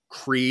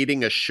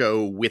creating a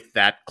show with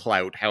that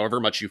clout, however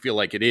much you feel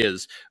like it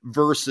is,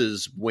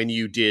 versus when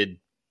you did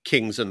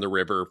Kings in the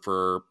River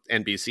for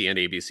NBC and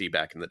ABC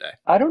back in the day?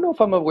 I don't know if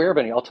I'm aware of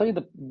any. I'll tell you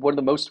one of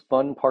the most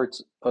fun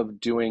parts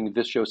of doing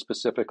this show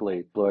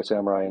specifically, Blue Eye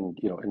Samurai, and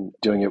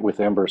doing it with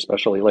Amber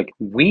especially, like,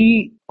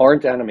 we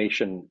aren't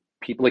animation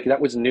people. Like, that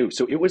was new.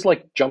 So it was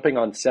like jumping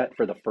on set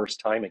for the first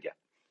time again.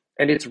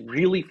 And it's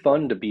really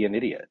fun to be an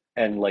idiot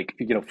and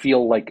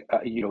feel like,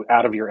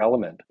 out of your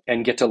element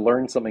and get to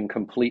learn something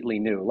completely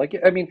new. Like,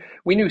 I mean,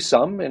 we knew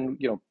some and,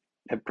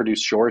 have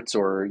produced shorts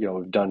or,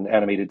 have done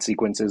animated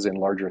sequences in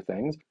larger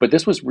things. But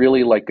this was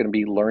really like going to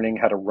be learning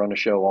how to run a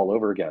show all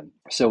over again.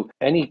 So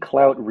any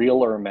clout, real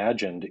or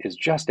imagined, is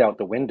just out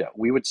the window.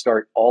 We would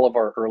start all of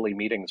our early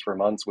meetings for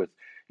months with,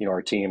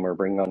 our team, or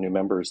bringing on new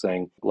members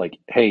saying, like,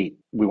 hey,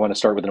 we want to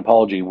start with an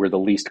apology. We're the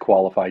least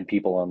qualified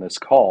people on this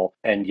call,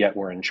 and yet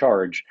we're in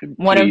charge.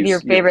 One of your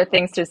favorite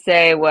things to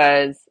say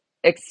was,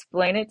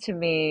 explain it to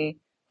me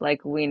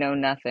like we know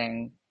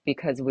nothing,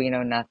 because we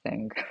know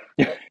nothing.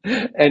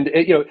 And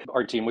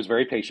our team was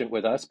very patient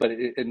with us,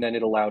 and then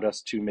it allowed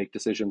us to make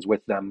decisions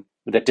with them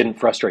that didn't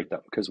frustrate them,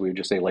 because we would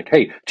just say, like,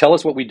 hey, tell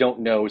us what we don't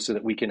know so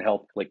that we can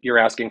help. Like, you're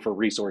asking for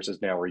resources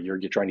now, or you're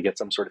trying to get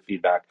some sort of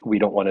feedback. We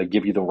don't want to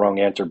give you the wrong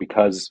answer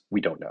because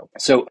we don't know.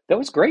 So that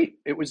was great.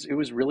 It was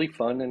really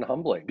fun and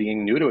humbling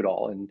being new to it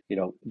all. And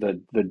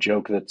the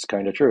joke that's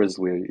kind of true is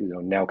we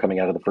now coming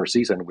out of the first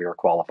season, we are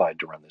qualified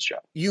to run this show.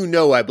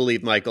 I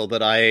believe, Michael,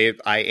 that I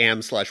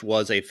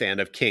am/was a fan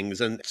of Kings,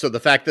 and so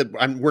the fact that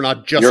we're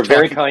not just you're a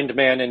very kind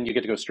man, and you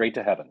get to go straight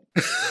to heaven.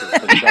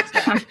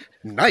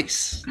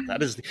 Nice.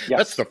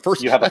 That's the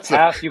first. You have a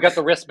pass. You got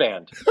the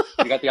wristband.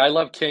 You got the I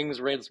Love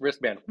Kings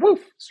wristband. Woof,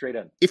 straight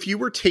in. If you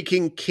were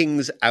taking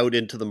Kings out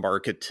into the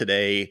market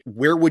today,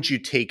 where would you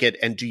take it?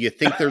 And do you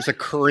think there's a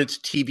current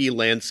TV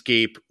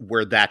landscape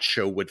where that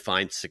show would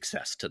find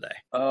success today?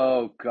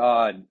 Oh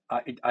God,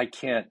 I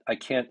can't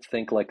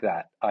think like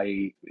that.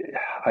 I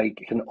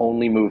can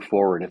only move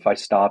forward. If I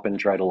stop and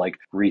try to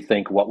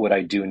rethink what would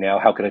I do now,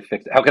 how could I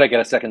fix it? How could I get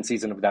a second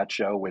season of that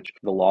show, which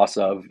the loss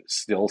of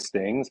still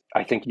stings?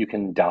 I think you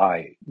can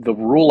die. The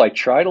rule I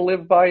try to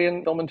live by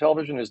in film and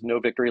television is no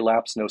victory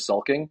laps, no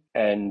sulking.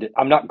 And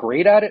I'm not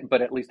great at it,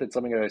 but at least it's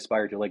something that I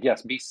aspire to. Like,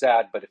 yes, be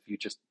sad, but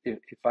if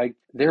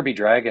there be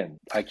dragon,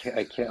 I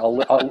can't.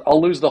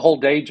 I'll lose the whole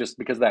day just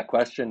because of that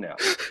question now.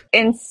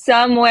 In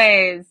some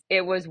ways,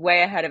 it was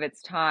way ahead of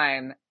its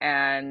time,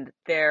 and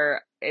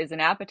there is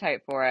an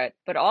appetite for it,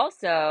 but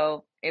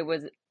also it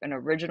was an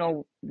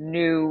original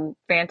new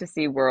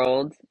fantasy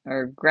world,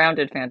 or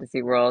grounded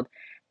fantasy world,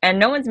 and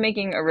no one's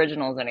making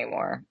originals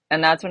anymore.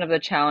 And that's one of the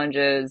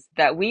challenges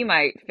that we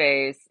might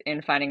face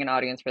in finding an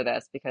audience for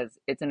this, because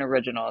it's an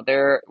original.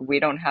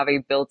 We don't have a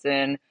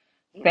built-in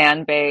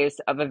fan base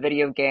of a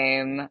video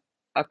game,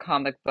 a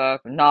comic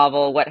book,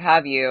 novel, what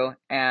have you.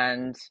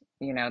 And,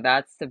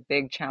 that's a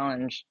big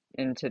challenge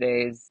in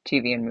today's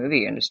TV and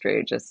movie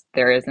industry. Just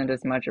there isn't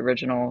as much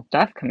original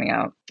stuff coming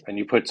out. And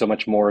you put so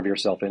much more of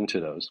yourself into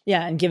those.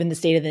 Yeah, and given the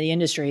state of the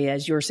industry,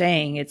 as you're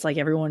saying, it's like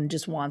everyone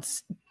just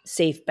wants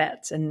safe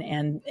bets,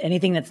 and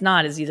anything that's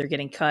not is either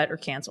getting cut or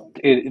canceled.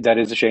 That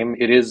is a shame.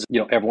 It is,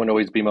 everyone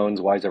always bemoans,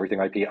 why is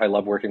everything IP? I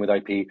love working with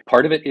IP.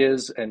 Part of it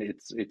is, and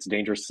it's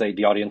dangerous to say,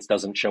 the audience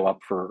doesn't show up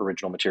for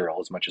original material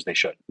as much as they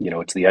should.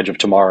 It's The Edge of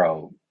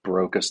Tomorrow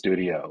broke a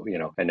studio,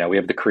 and now we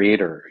have The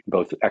Creator,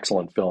 both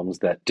excellent films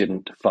that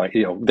didn't find,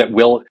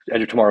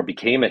 Edge of Tomorrow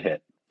became a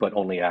hit, but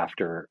only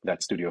after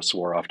that studio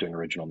swore off doing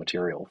original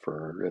material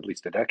for at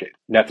least a decade.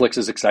 Netflix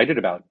is excited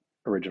about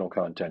original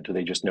content.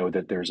 They just know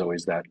that there's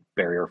always that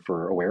barrier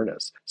for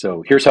awareness.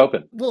 So here's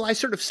hoping. Well, I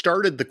sort of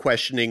started the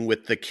questioning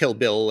with the Kill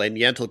Bill and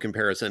Yentl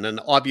comparison, and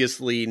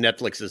obviously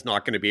Netflix is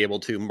not going to be able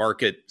to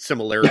market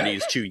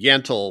similarities to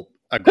Yentl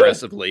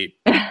aggressively.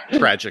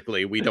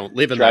 Tragically, we don't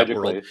live in that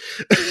world.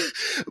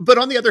 But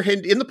on the other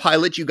hand, in the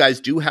pilot, you guys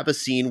do have a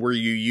scene where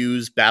you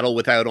use Battle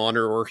Without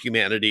Honor or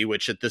Humanity,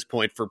 which at this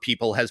point for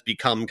people has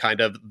become kind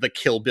of the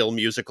Kill Bill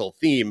musical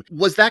theme.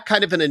 Was that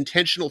kind of an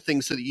intentional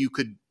thing so that you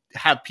could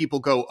have people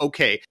go,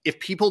 okay, if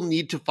people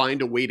need to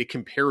find a way to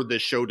compare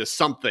this show to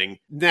something,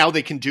 now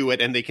they can do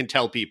it and they can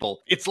tell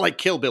people it's like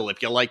Kill Bill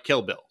if you like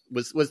Kill Bill?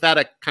 Was that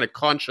a kind of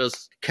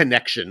conscious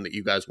connection that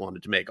you guys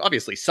wanted to make?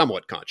 Obviously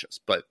somewhat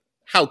conscious, but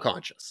how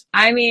conscious?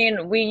 I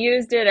mean, we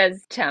used it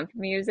as temp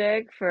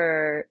music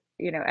for,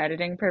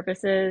 editing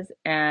purposes,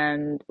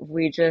 and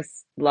we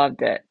just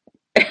loved it.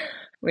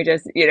 We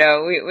just,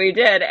 we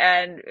did.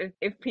 And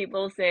if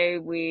people say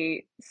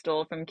we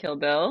stole from Kill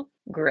Bill,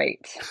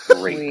 great.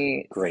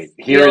 Great.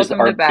 Here's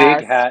our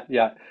big hat.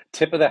 Yeah.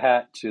 Tip of the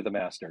hat to the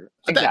master.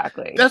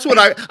 Exactly. That's what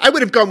I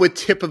would have gone with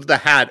tip of the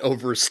hat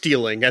over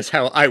stealing as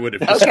how I would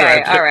have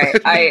described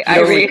it.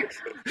 All right.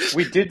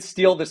 We did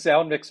steal the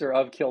sound mixer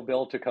of Kill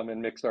Bill to come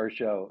and mix our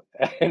show.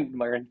 And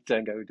Myron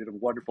Tango did a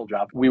wonderful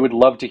job. We would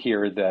love to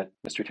hear that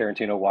Mr.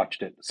 Tarantino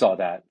watched it, saw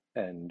that,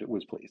 and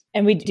was pleased.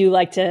 And we do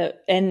like to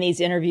end these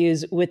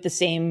interviews with the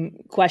same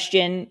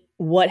question.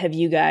 What have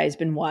you guys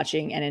been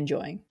watching and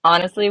enjoying?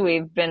 Honestly,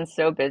 we've been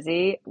so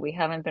busy. We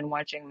haven't been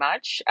watching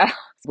much.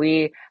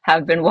 We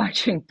have been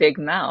watching Big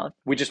Mouth.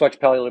 We just watched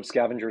Palliative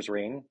Scavenger's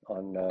Reign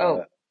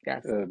on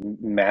Yes.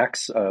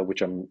 Max,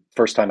 which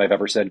first time I've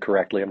ever said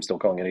correctly. I'm still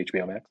calling it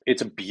HBO Max.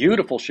 It's a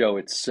beautiful show.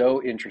 It's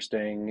so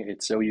interesting.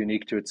 It's so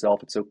unique to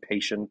itself. It's so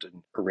patient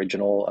and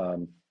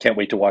original. Can't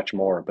wait to watch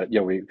more. But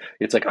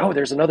it's like, oh,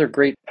 there's another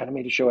great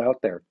animated show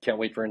out there. Can't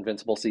wait for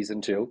Invincible season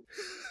 2.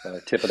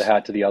 Tip of the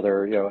hat to the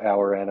other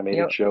our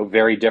animated show.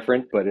 Very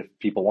different, but if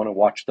people want to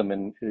watch them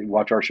and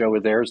watch our show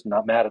with theirs,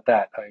 not mad at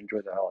that. I enjoy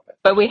the hell of it.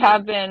 But we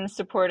have been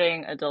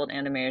supporting adult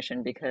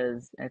animation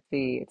because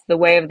it's the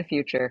way of the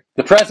future.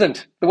 The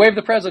present. The way of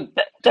the present.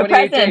 The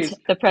present.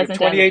 The present.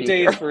 28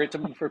 days for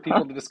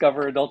people to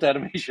discover adult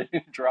animation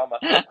drama.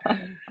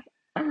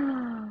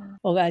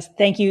 Well, guys,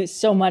 thank you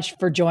so much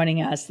for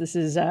joining us. This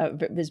has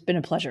been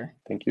a pleasure.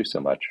 Thank you so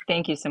much.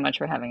 Thank you so much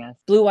for having us.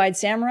 Blue-Eyed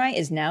Samurai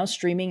is now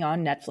streaming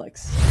on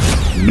Netflix.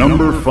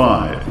 Number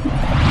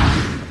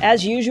 5.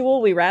 As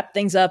usual, we wrap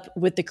things up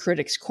with the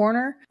Critics'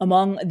 Corner.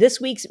 Among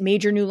this week's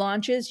major new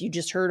launches, you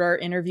just heard our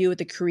interview with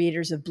the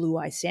creators of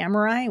Blue-Eyed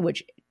Samurai,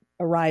 which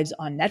arrives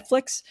on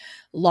Netflix.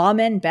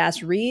 Lawman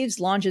Bass Reeves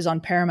launches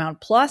on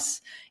Paramount Plus,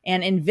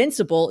 and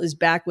Invincible is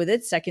back with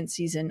its second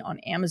season on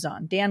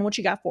Amazon. Dan, what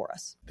you got for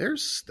us?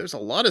 There's a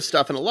lot of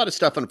stuff, and a lot of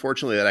stuff,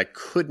 unfortunately, that I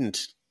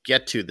couldn't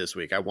get to this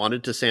week. I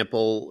wanted to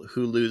sample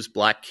Hulu's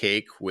Black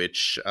Cake,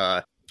 which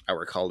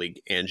our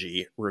colleague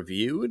Angie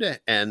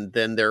reviewed, and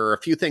then there are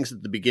a few things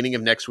at the beginning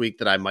of next week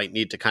that I might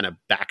need to kind of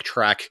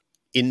backtrack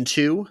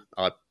into.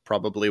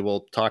 Probably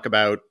we'll talk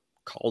about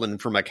Calling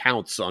from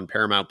Accounts on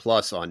Paramount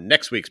Plus on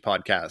next week's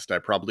podcast. I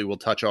probably will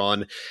touch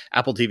on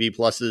Apple TV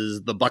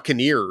Plus's The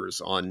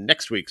Buccaneers on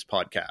next week's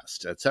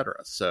podcast, etc.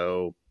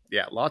 So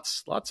yeah,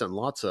 lots and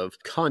lots of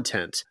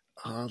content.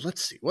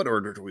 Let's see, what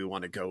order do we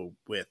want to go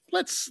with?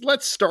 Let's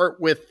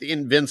start with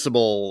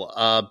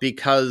Invincible,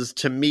 because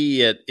to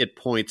me it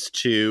points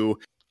to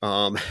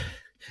one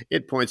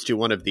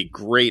of the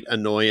great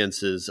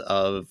annoyances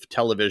of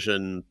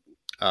television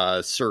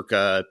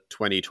circa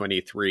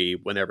 2023,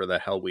 whenever the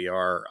hell we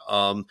are.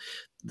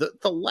 The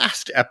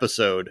last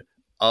episode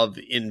of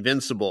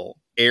Invincible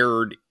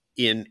aired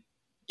in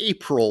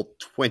April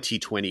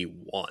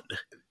 2021.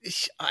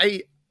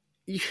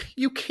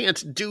 You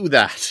can't do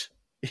that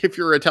if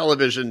you're a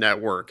television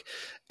network.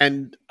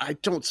 And I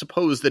don't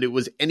suppose that it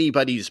was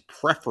anybody's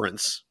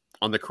preference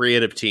on the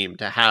creative team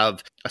to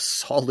have a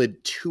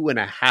solid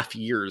 2.5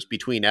 years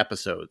between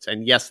episodes.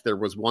 And yes, there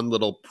was one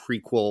little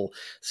prequel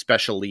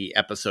special-y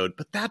episode,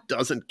 but that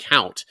doesn't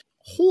count.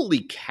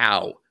 Holy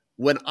cow.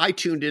 When I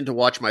tuned in to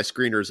watch my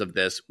screeners of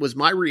this, was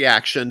my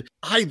reaction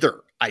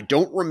either I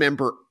don't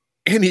remember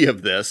any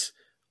of this,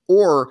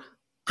 or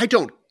I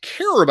don't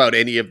care about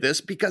any of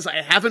this because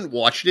I haven't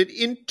watched it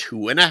in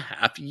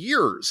 2.5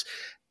 years.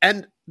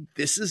 And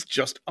this is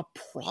just a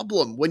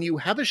problem when you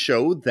have a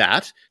show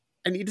that,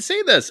 I need to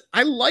say this,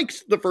 I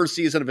liked the first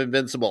season of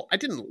Invincible. I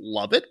didn't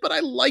love it, but I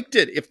liked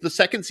it. If the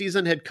second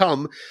season had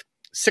come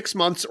 6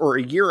 months or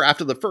a year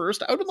after the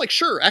first, I would have been like,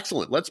 sure,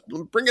 excellent. Let's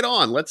bring it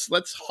on. Let's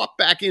hop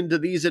back into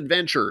these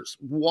adventures.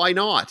 Why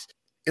not?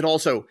 It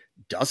also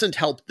doesn't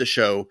help the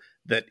show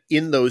that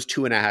in those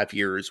 2.5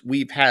 years,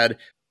 we've had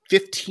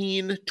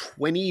 15,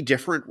 20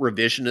 different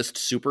revisionist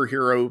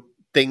superhero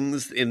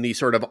things in the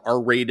sort of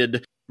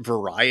R-rated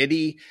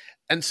variety.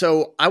 And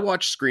so I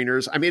watched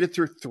screeners. I made it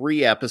through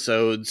 3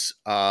 episodes,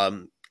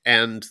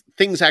 and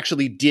things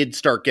actually did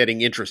start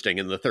getting interesting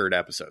in the 3rd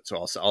episode.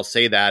 So I'll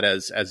say that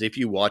as if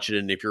you watch it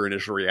and if your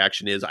initial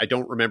reaction is, I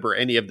don't remember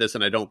any of this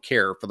and I don't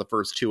care for the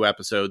first 2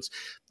 episodes.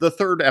 The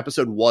 3rd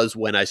episode was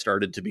when I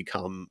started to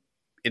become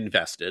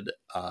invested,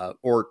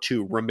 or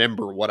to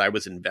remember what I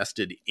was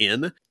invested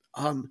in.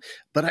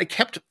 But I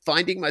kept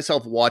finding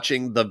myself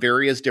watching the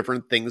various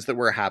different things that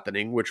were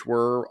happening, which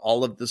were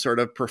all of the sort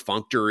of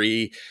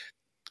perfunctory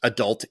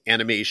adult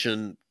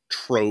animation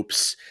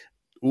tropes.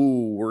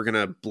 Ooh, we're going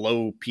to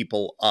blow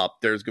people up.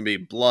 There's going to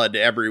be blood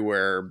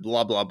everywhere,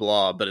 blah, blah,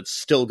 blah. But it's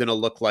still going to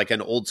look like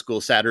an old school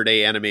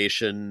Saturday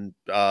animation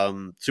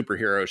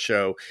superhero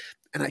show.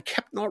 And I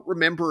kept not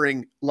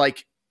remembering,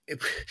 like,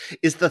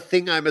 is the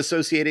thing I'm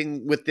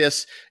associating with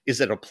this,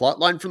 is it a plot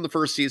line from the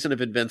first season of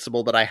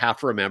Invincible that I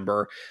half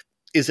remember?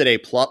 Is it a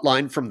plot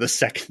line from the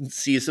second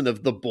season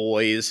of The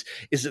Boys?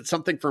 Is it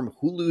something from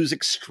Hulu's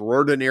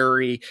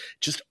Extraordinary?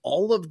 Just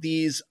all of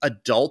these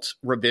adult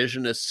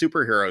revisionist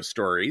superhero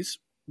stories,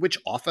 which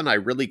often I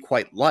really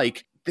quite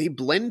like, they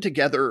blend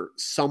together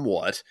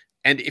somewhat.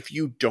 And if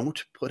you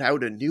don't put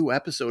out a new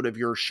episode of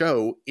your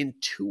show in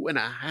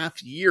 2.5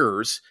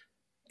 years,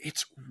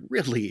 it's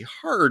really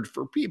hard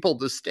for people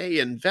to stay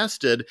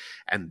invested.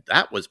 And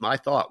that was my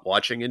thought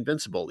watching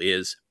Invincible,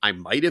 is I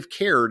might have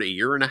cared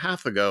 1.5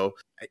 years ago.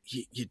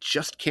 You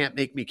just can't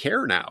make me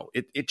care now.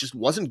 It just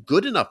wasn't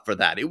good enough for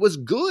that. It was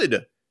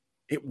good.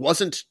 It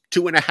wasn't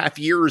 2.5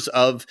 years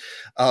of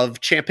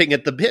champing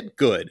at the bit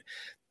good.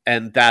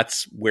 And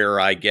that's where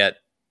I get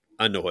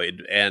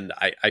annoyed. And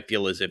I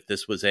feel as if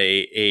this was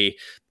a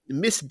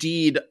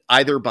misdeed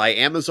either by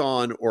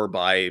Amazon or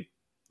by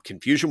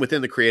confusion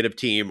within the creative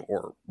team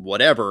or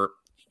whatever.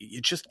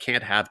 You just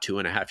can't have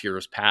 2.5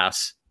 years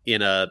pass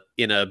in a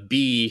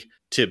B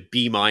to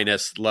B-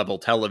 level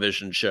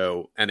television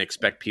show and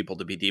expect people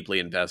to be deeply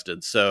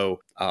invested. So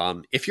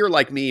if you're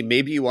like me,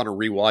 maybe you want to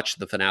rewatch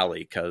the finale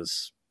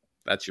because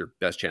that's your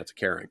best chance of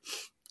caring.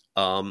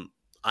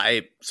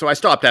 I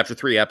stopped after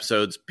 3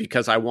 episodes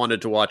because I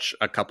wanted to watch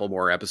a couple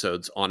more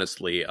episodes,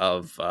 honestly,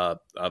 of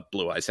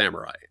Blue Eye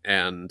Samurai.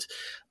 And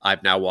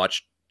I've now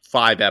watched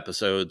 5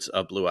 episodes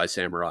of Blue Eye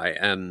Samurai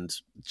and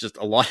just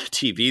a lot of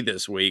TV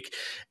this week.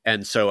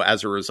 And so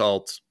as a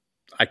result,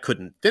 I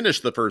couldn't finish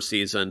the first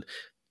season,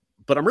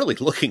 but I'm really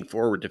looking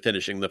forward to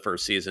finishing the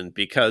first season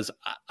because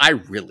I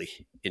really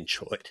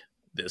enjoyed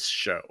this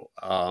show.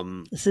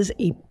 This is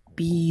a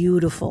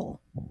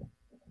beautiful,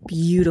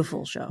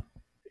 beautiful show.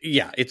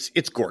 Yeah, it's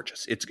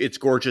gorgeous. It's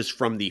gorgeous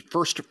from the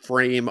first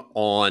frame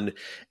on,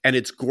 and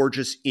it's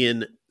gorgeous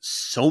in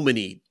so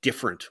many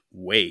different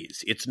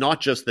ways. It's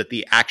not just that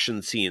the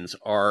action scenes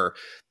are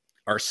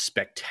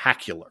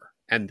spectacular,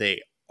 and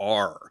they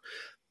are,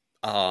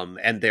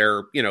 and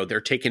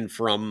they're taken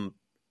from,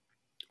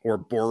 or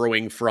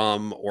borrowing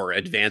from, or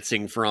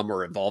advancing from,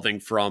 or evolving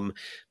from,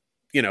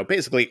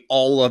 basically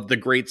all of the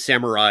great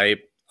samurai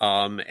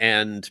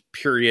and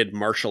period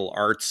martial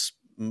arts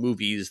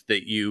movies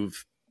that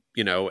you've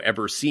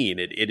ever seen.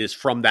 It is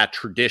from that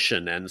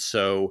tradition. And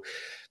so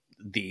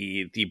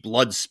the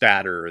blood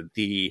spatter,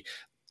 the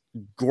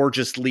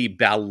gorgeously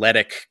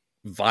balletic,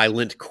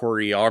 violent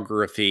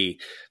choreography,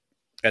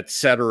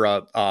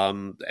 etc.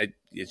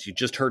 As you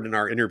just heard in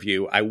our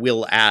interview, I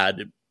will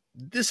add,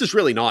 this is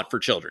really not for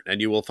children,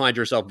 and you will find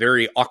yourself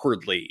very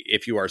awkwardly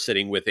if you are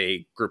sitting with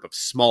a group of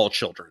small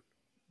children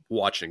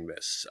watching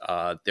this.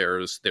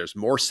 There's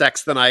more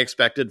sex than I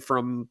expected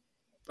from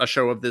a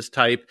show of this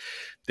type.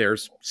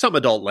 There's some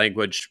adult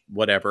language,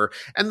 whatever.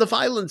 And the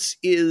violence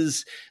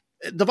is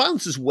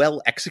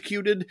well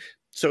executed,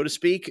 so to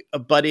speak,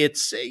 but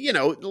it's,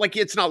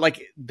 it's not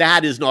like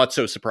that is not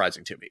so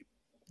surprising to me.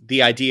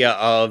 The idea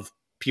of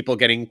people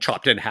getting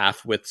chopped in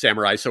half with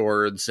samurai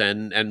swords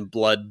and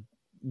blood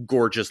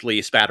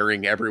gorgeously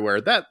spattering everywhere,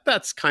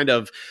 that's kind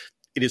of,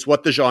 it is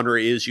what the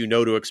genre is,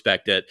 to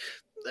expect it.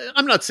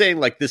 I'm not saying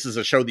like this is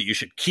a show that you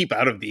should keep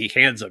out of the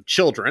hands of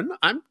children.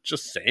 I'm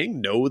just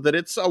saying know that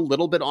it's a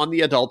little bit on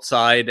the adult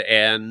side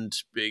and,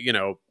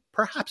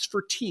 perhaps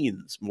for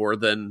teens more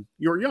than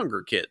your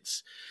younger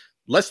kids.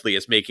 Leslie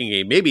is making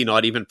a maybe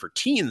not even for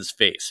teens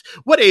face.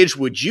 What age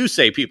would you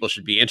say people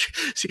should be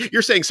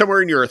You're saying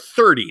somewhere in your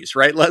 30s,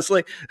 right,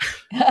 Leslie?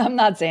 I'm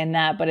not saying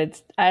that, but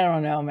I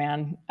don't know,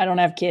 man. I don't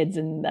have kids,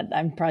 and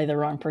I'm probably the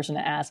wrong person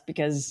to ask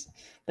because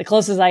the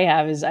closest I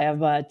have is I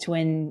have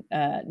twin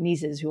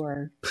nieces who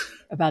are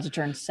about to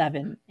turn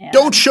 7.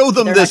 Don't show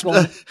them this.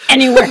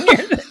 Anywhere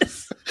near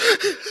this.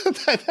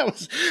 That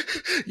was,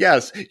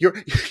 yes, your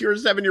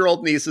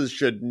 7-year-old nieces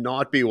should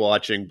not be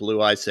watching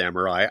Blue Eye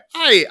Samurai.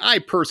 I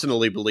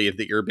personally believe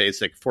that your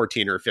basic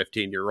 14 or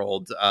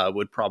 15-year-old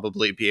would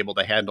probably be able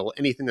to handle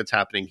anything that's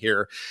happening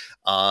here.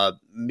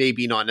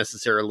 Maybe not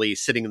necessarily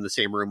sitting in the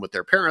same room with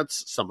their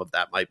parents. Some of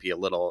that might be a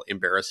little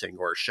embarrassing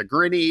or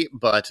chagriny,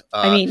 but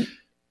I mean,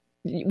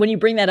 when you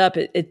bring that up,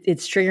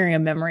 it's triggering a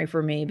memory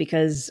for me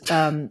because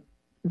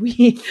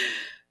we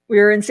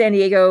were in San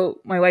Diego.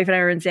 My wife and I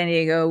were in San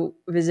Diego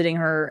visiting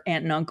her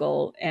aunt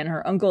and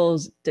her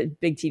uncle's a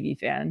big TV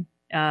fan.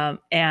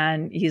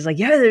 And he's like,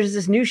 yeah, there's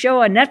this new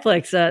show on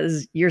Netflix. This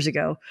is years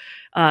ago.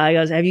 He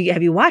goes, have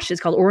you watched it?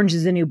 It's called Orange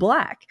is the New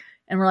Black.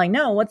 And we're like,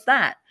 no, what's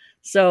that?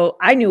 So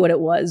I knew what it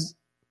was.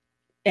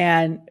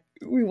 And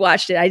we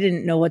watched it. I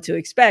didn't know what to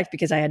expect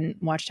because I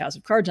hadn't watched House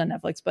of Cards on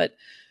Netflix, but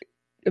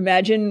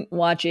imagine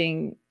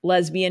watching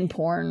lesbian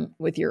porn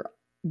with your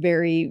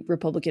very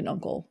Republican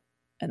uncle.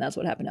 And that's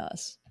what happened to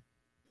us.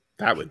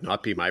 That would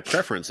not be my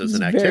preference as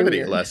an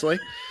activity, Leslie.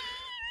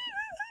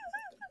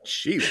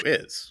 Gee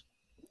whiz.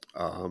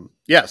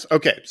 Yes.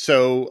 Okay.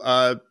 So,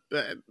 on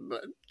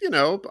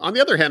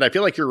the other hand, I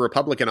feel like your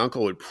Republican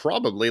uncle would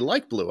probably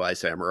like Blue Eye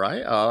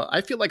Samurai.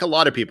 I feel like a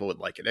lot of people would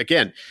like it.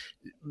 Again,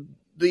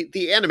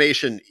 the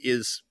animation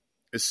is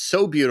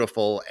so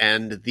beautiful,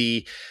 and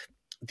the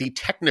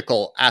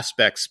technical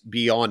aspects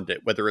beyond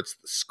it, whether it's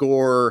the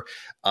score,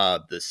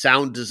 the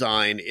sound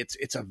design,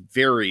 it's a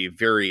very,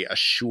 very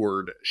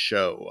assured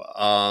show.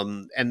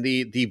 And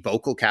the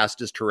vocal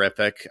cast is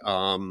terrific.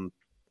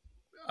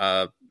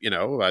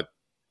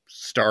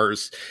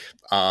 Stars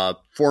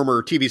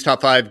former TV's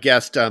Top 5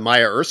 guest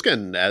Maya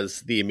Erskine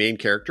as the main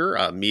character,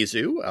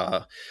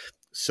 Mizu.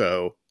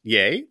 So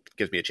yay,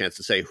 gives me a chance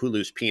to say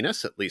Hulu's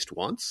penis at least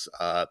once.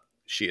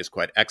 She is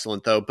quite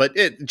excellent, though, but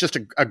just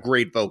a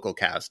great vocal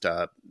cast.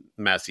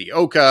 Masi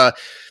Oka,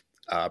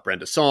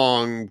 Brenda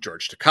Song,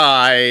 George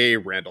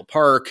Takei, Randall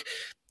Park,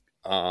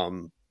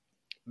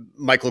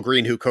 Michael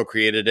Green, who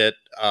co-created it,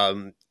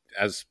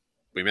 as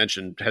we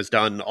mentioned, has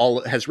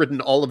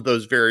written all of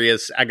those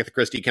various Agatha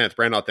Christie, Kenneth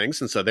Branagh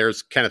things. And so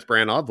there's Kenneth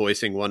Branagh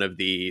voicing one of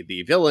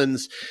the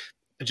villains.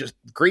 Just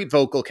great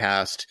vocal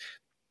cast.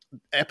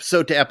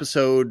 Episode to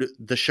episode,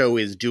 the show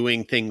is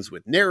doing things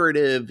with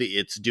narrative.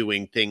 It's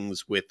doing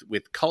things with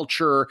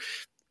culture.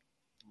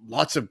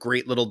 Lots of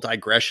great little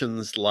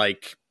digressions,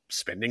 like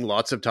spending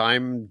lots of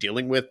time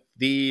dealing with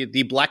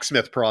the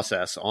blacksmith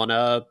process on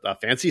a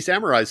fancy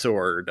samurai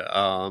sword,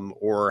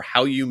 or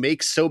how you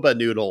make soba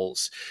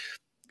noodles.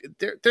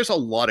 There's a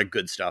lot of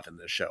good stuff in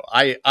this show.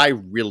 I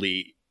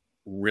really,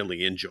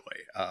 really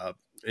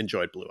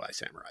enjoyed Blue Eye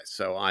Samurai.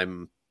 So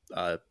I'm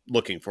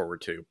looking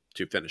forward to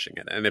finishing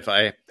it. And if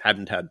I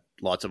hadn't had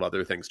lots of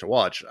other things to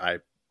watch, I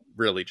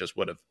really just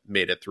would have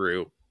made it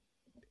through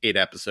 8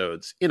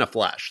 episodes in a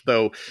flash.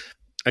 Though,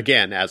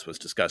 again, as was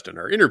discussed in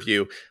our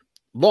interview,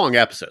 long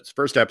episodes.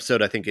 First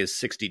episode, I think, is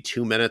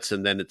 62 minutes,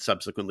 and then it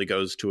subsequently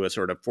goes to a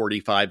sort of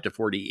 45 to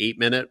 48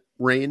 minute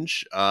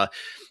range.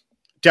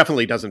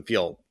 Definitely doesn't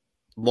feel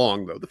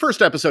long, though. The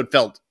first episode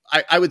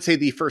I would say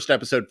the first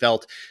episode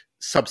felt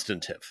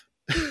substantive,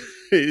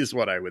 is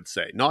what I would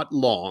say. Not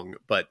long,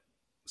 but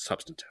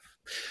substantive.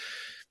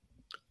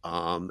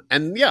 And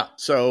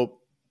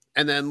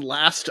then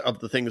last of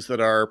the things that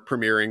are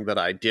premiering that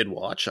I did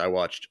watch, I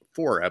watched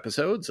 4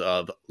 episodes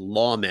of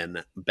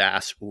Lawmen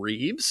Bass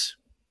Reeves,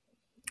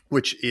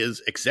 which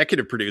is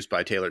executive produced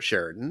by Taylor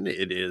Sheridan.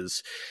 It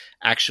is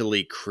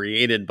actually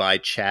created by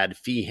Chad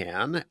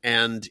Feehan,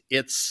 and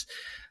it's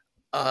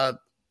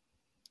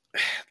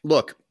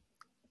look,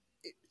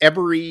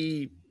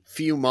 every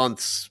few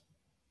months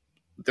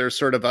there's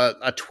sort of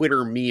a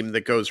Twitter meme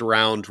that goes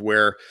around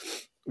where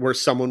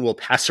someone will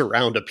pass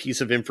around a piece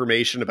of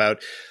information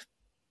about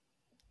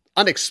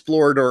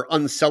unexplored or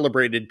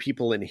uncelebrated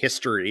people in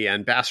history,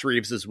 and Bass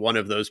Reeves is one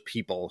of those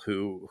people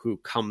who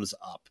comes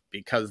up,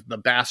 because the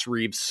Bass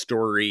Reeves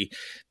story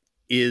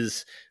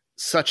is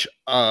such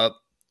a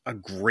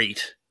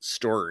great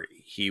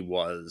story. He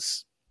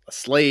was a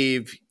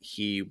slave.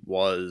 He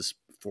was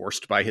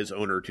forced by his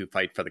owner to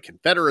fight for the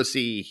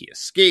Confederacy. He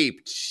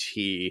escaped.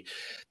 He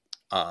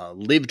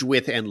lived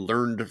with and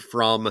learned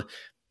from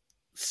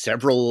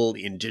several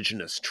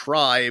indigenous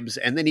tribes,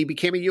 and then he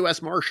became a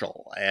U.S.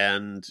 Marshal,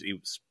 and he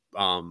was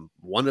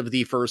one of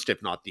the first,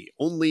 if not the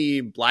only,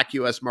 Black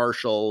U.S.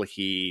 Marshal.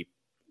 He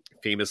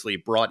famously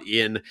brought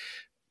in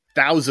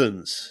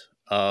thousands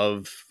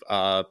of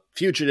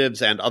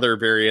fugitives and other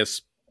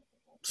various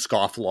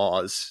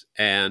scofflaws,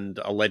 and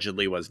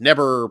allegedly was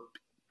never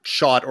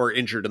shot or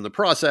injured in the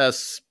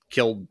process,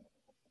 killed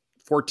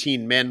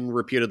 14 men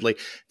reputedly.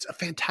 It's a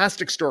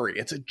fantastic story.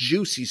 It's a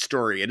juicy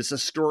story. It is a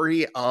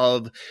story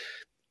of,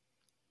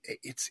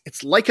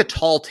 it's like a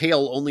tall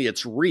tale, only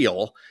it's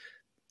real.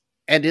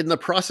 And in the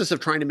process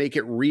of trying to make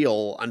it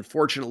real,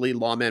 unfortunately,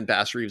 Lawman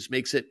Bass Reeves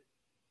makes it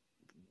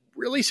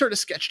really sort of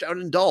sketched out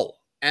and dull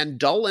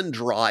and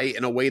dry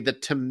in a way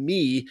that, to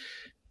me,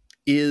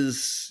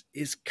 is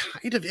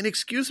kind of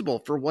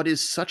inexcusable for what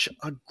is such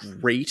a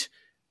great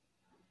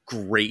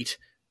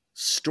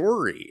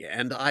story.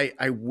 And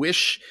I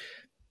wish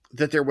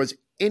that there was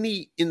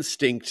any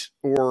instinct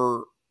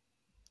or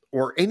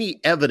any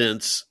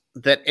evidence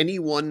that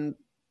anyone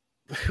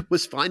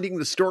was finding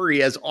the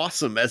story as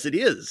awesome as it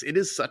is. It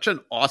is such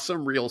an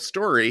awesome, real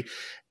story.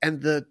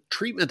 And the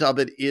treatment of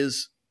it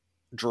is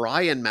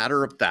dry and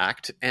matter of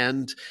fact.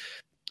 And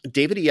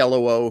David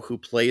Oyelowo, who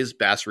plays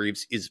Bass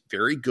Reeves, is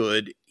very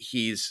good.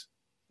 He's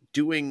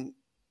doing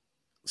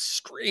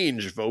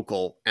strange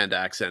vocal and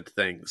accent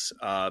things.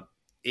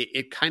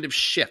 It kind of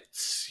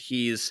shifts.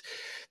 He's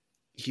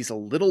a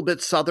little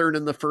bit Southern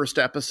in the first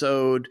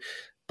episode.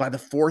 By the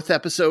fourth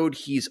episode,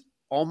 he's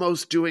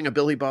almost doing a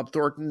Billy Bob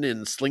Thornton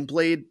in Sling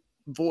Blade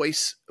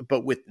voice,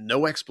 but with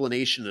no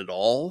explanation at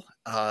all.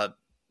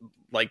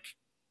 Like,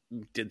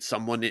 did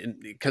someone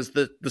because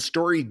the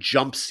story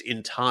jumps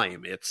in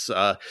time. It's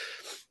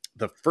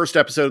the first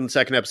episode and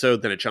second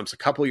episode, then it jumps a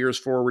couple years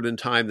forward in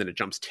time, then it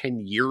jumps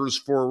 10 years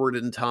forward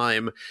in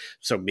time.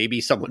 So maybe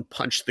someone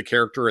punched the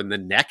character in the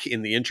neck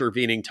in the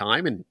intervening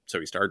time, and so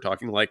he started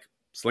talking like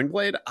Sling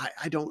Blade.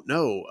 I don't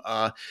know.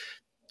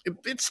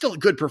 It's still a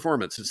good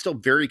performance. It's still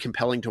very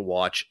compelling to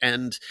watch.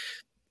 And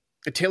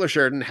Taylor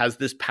Sheridan has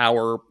this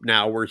power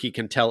now where he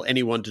can tell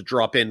anyone to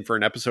drop in for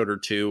an episode or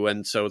two.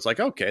 And so it's like,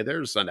 okay,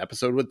 there's an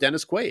episode with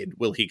Dennis Quaid.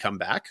 Will he come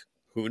back?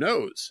 Who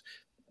knows?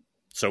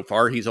 So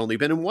far, he's only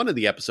been in one of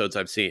the episodes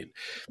I've seen.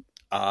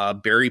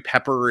 Barry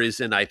Pepper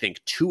is in, I think,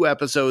 2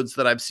 episodes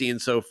that I've seen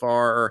so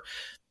far.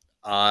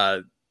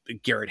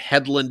 Garrett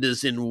Hedlund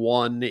is in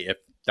 1, if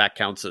that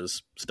counts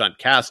as stunt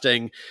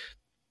casting.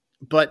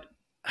 But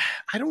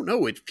I don't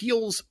know. It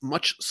feels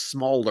much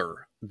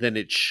smaller than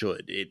it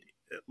should.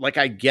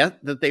 I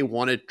get that they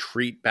want to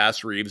treat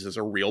Bass Reeves as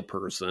a real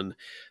person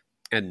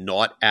and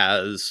not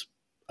as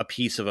a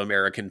piece of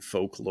American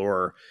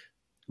folklore,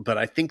 but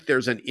I think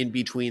there's an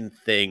in-between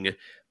thing.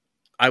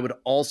 I would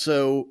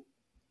also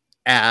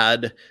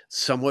add,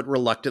 somewhat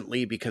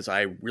reluctantly, because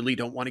I really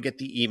don't want to get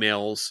the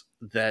emails,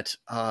 that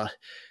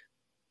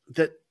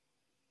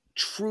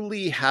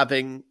truly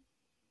having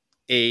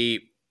a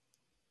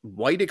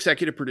white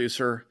executive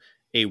producer,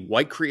 a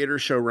white creator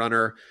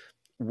showrunner,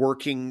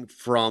 working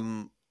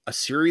from a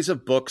series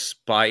of books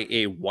by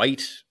a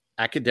white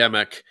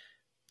academic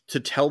to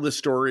tell the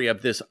story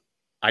of this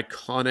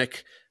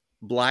iconic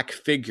Black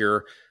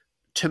figure,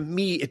 to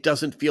me, it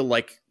doesn't feel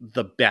like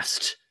the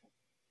best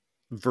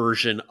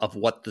version of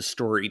what the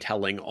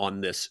storytelling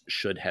on this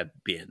should have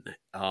been.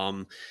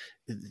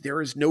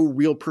 There is no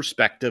real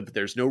perspective.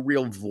 There's no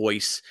real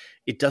voice.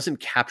 It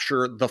doesn't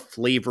capture the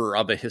flavor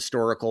of a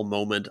historical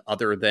moment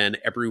other than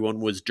everyone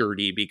was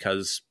dirty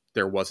because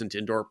there wasn't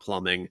indoor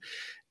plumbing.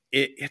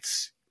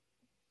 It's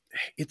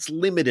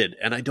limited,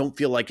 and I don't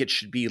feel like it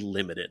should be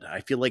limited.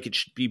 I feel like it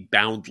should be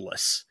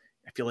boundless.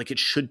 I feel like it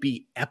should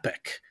be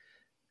epic,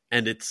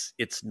 and it's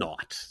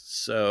not.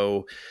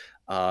 So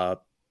yeah.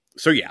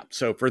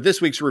 So for this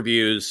week's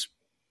reviews,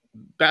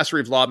 Bass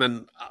Reeves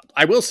Lawman,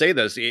 I will say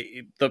this: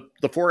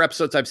 the 4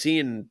 episodes I've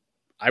seen,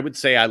 I would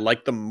say I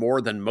like them more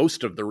than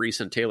most of the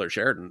recent Taylor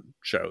Sheridan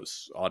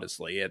shows.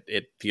 Honestly,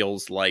 it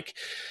feels like,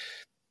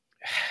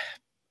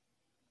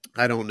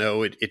 I don't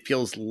know. It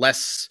feels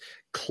less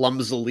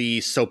clumsily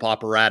soap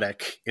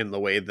operatic in the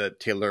way that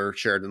Taylor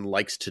Sheridan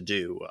likes to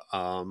do.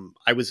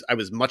 I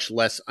was much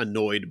less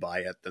annoyed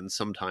by it than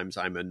sometimes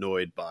I'm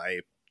annoyed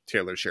by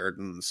Taylor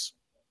Sheridan's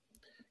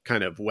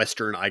kind of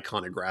Western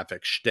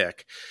iconographic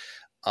shtick.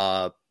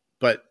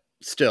 But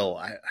still,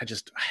 I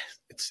just,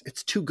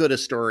 it's too good a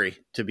story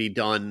to be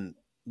done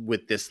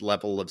with this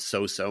level of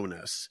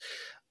so-so-ness.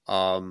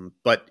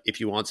 But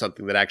if you want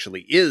something that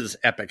actually is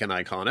epic and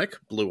iconic,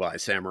 Blue Eye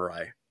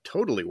Samurai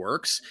totally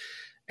works.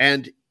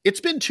 And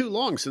it's been too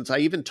long since I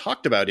even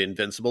talked about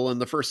Invincible in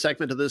the first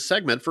segment of this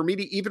segment for me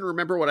to even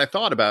remember what I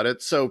thought about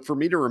it. So for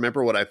me to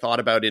remember what I thought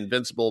about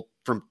Invincible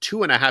from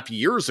 2.5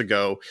 years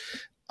ago,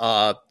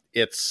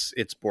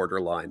 it's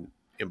borderline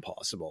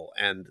impossible.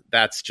 And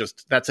that's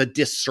a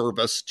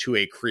disservice to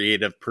a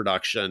creative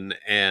production.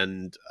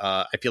 And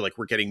I feel like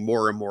we're getting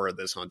more and more of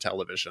this on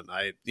television.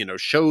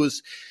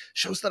 Shows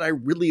that I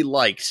really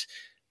liked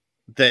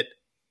that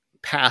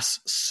pass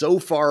so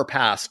far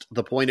past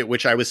the point at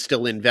which I was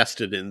still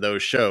invested in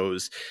those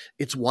shows.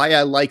 It's why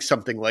I like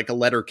something like A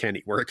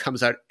Letterkenny, where it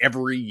comes out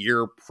every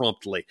year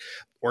promptly,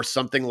 or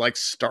something like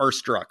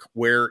Starstruck,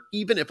 where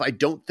even if I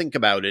don't think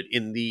about it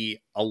in the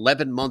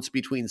 11 months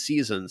between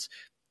seasons,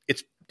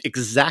 it's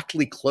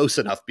exactly close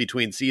enough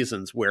between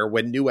seasons where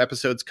when new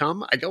episodes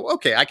come, I go,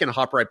 okay, I can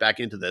hop right back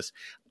into this.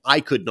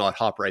 I could not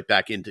hop right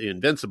back into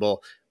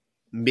Invincible.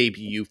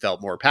 Maybe you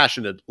felt more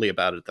passionately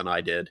about it than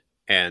I did,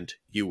 and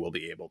you will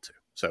be able to.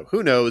 So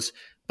who knows,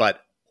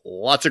 but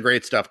lots of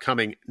great stuff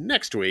coming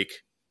next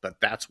week,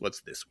 but that's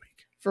what's this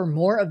week. For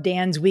more of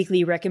Dan's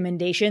weekly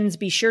recommendations,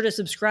 be sure to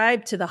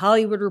subscribe to the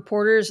Hollywood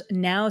Reporter's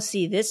Now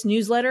See This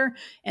newsletter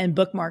and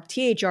bookmark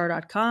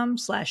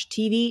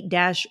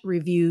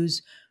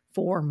thr.com/TV-reviews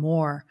for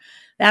more.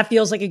 That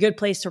feels like a good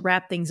place to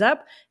wrap things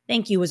up.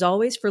 Thank you, as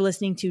always, for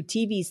listening to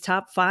TV's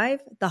Top 5,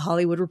 the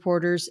Hollywood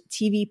Reporter's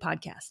TV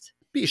podcast.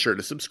 Be sure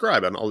to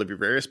subscribe on all of your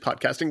various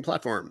podcasting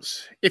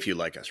platforms. If you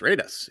like us,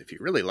 rate us. If you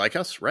really like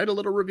us, write a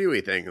little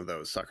reviewy thing.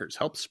 Those suckers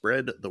help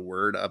spread the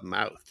word of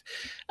mouth.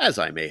 As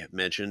I may have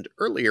mentioned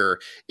earlier,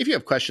 if you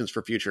have questions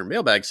for future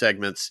mailbag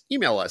segments,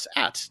 email us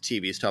at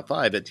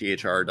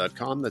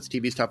tvstop5@thr.com. That's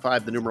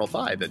tvstop5, the numeral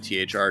 5 at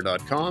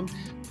thr.com.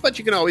 But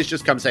you can always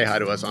just come say hi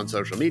to us on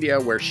social media,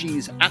 where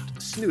she's at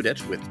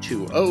Snoodit with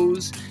 2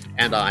 O's,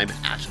 and I'm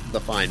at The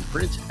Fine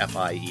Print,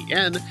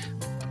 FIEN.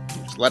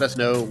 Just let us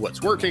know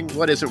what's working,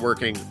 what isn't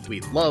working.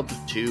 We'd love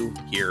to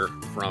hear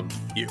from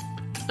you.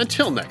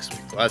 Until next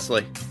week,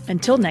 Leslie.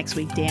 Until next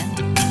week,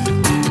 Dan.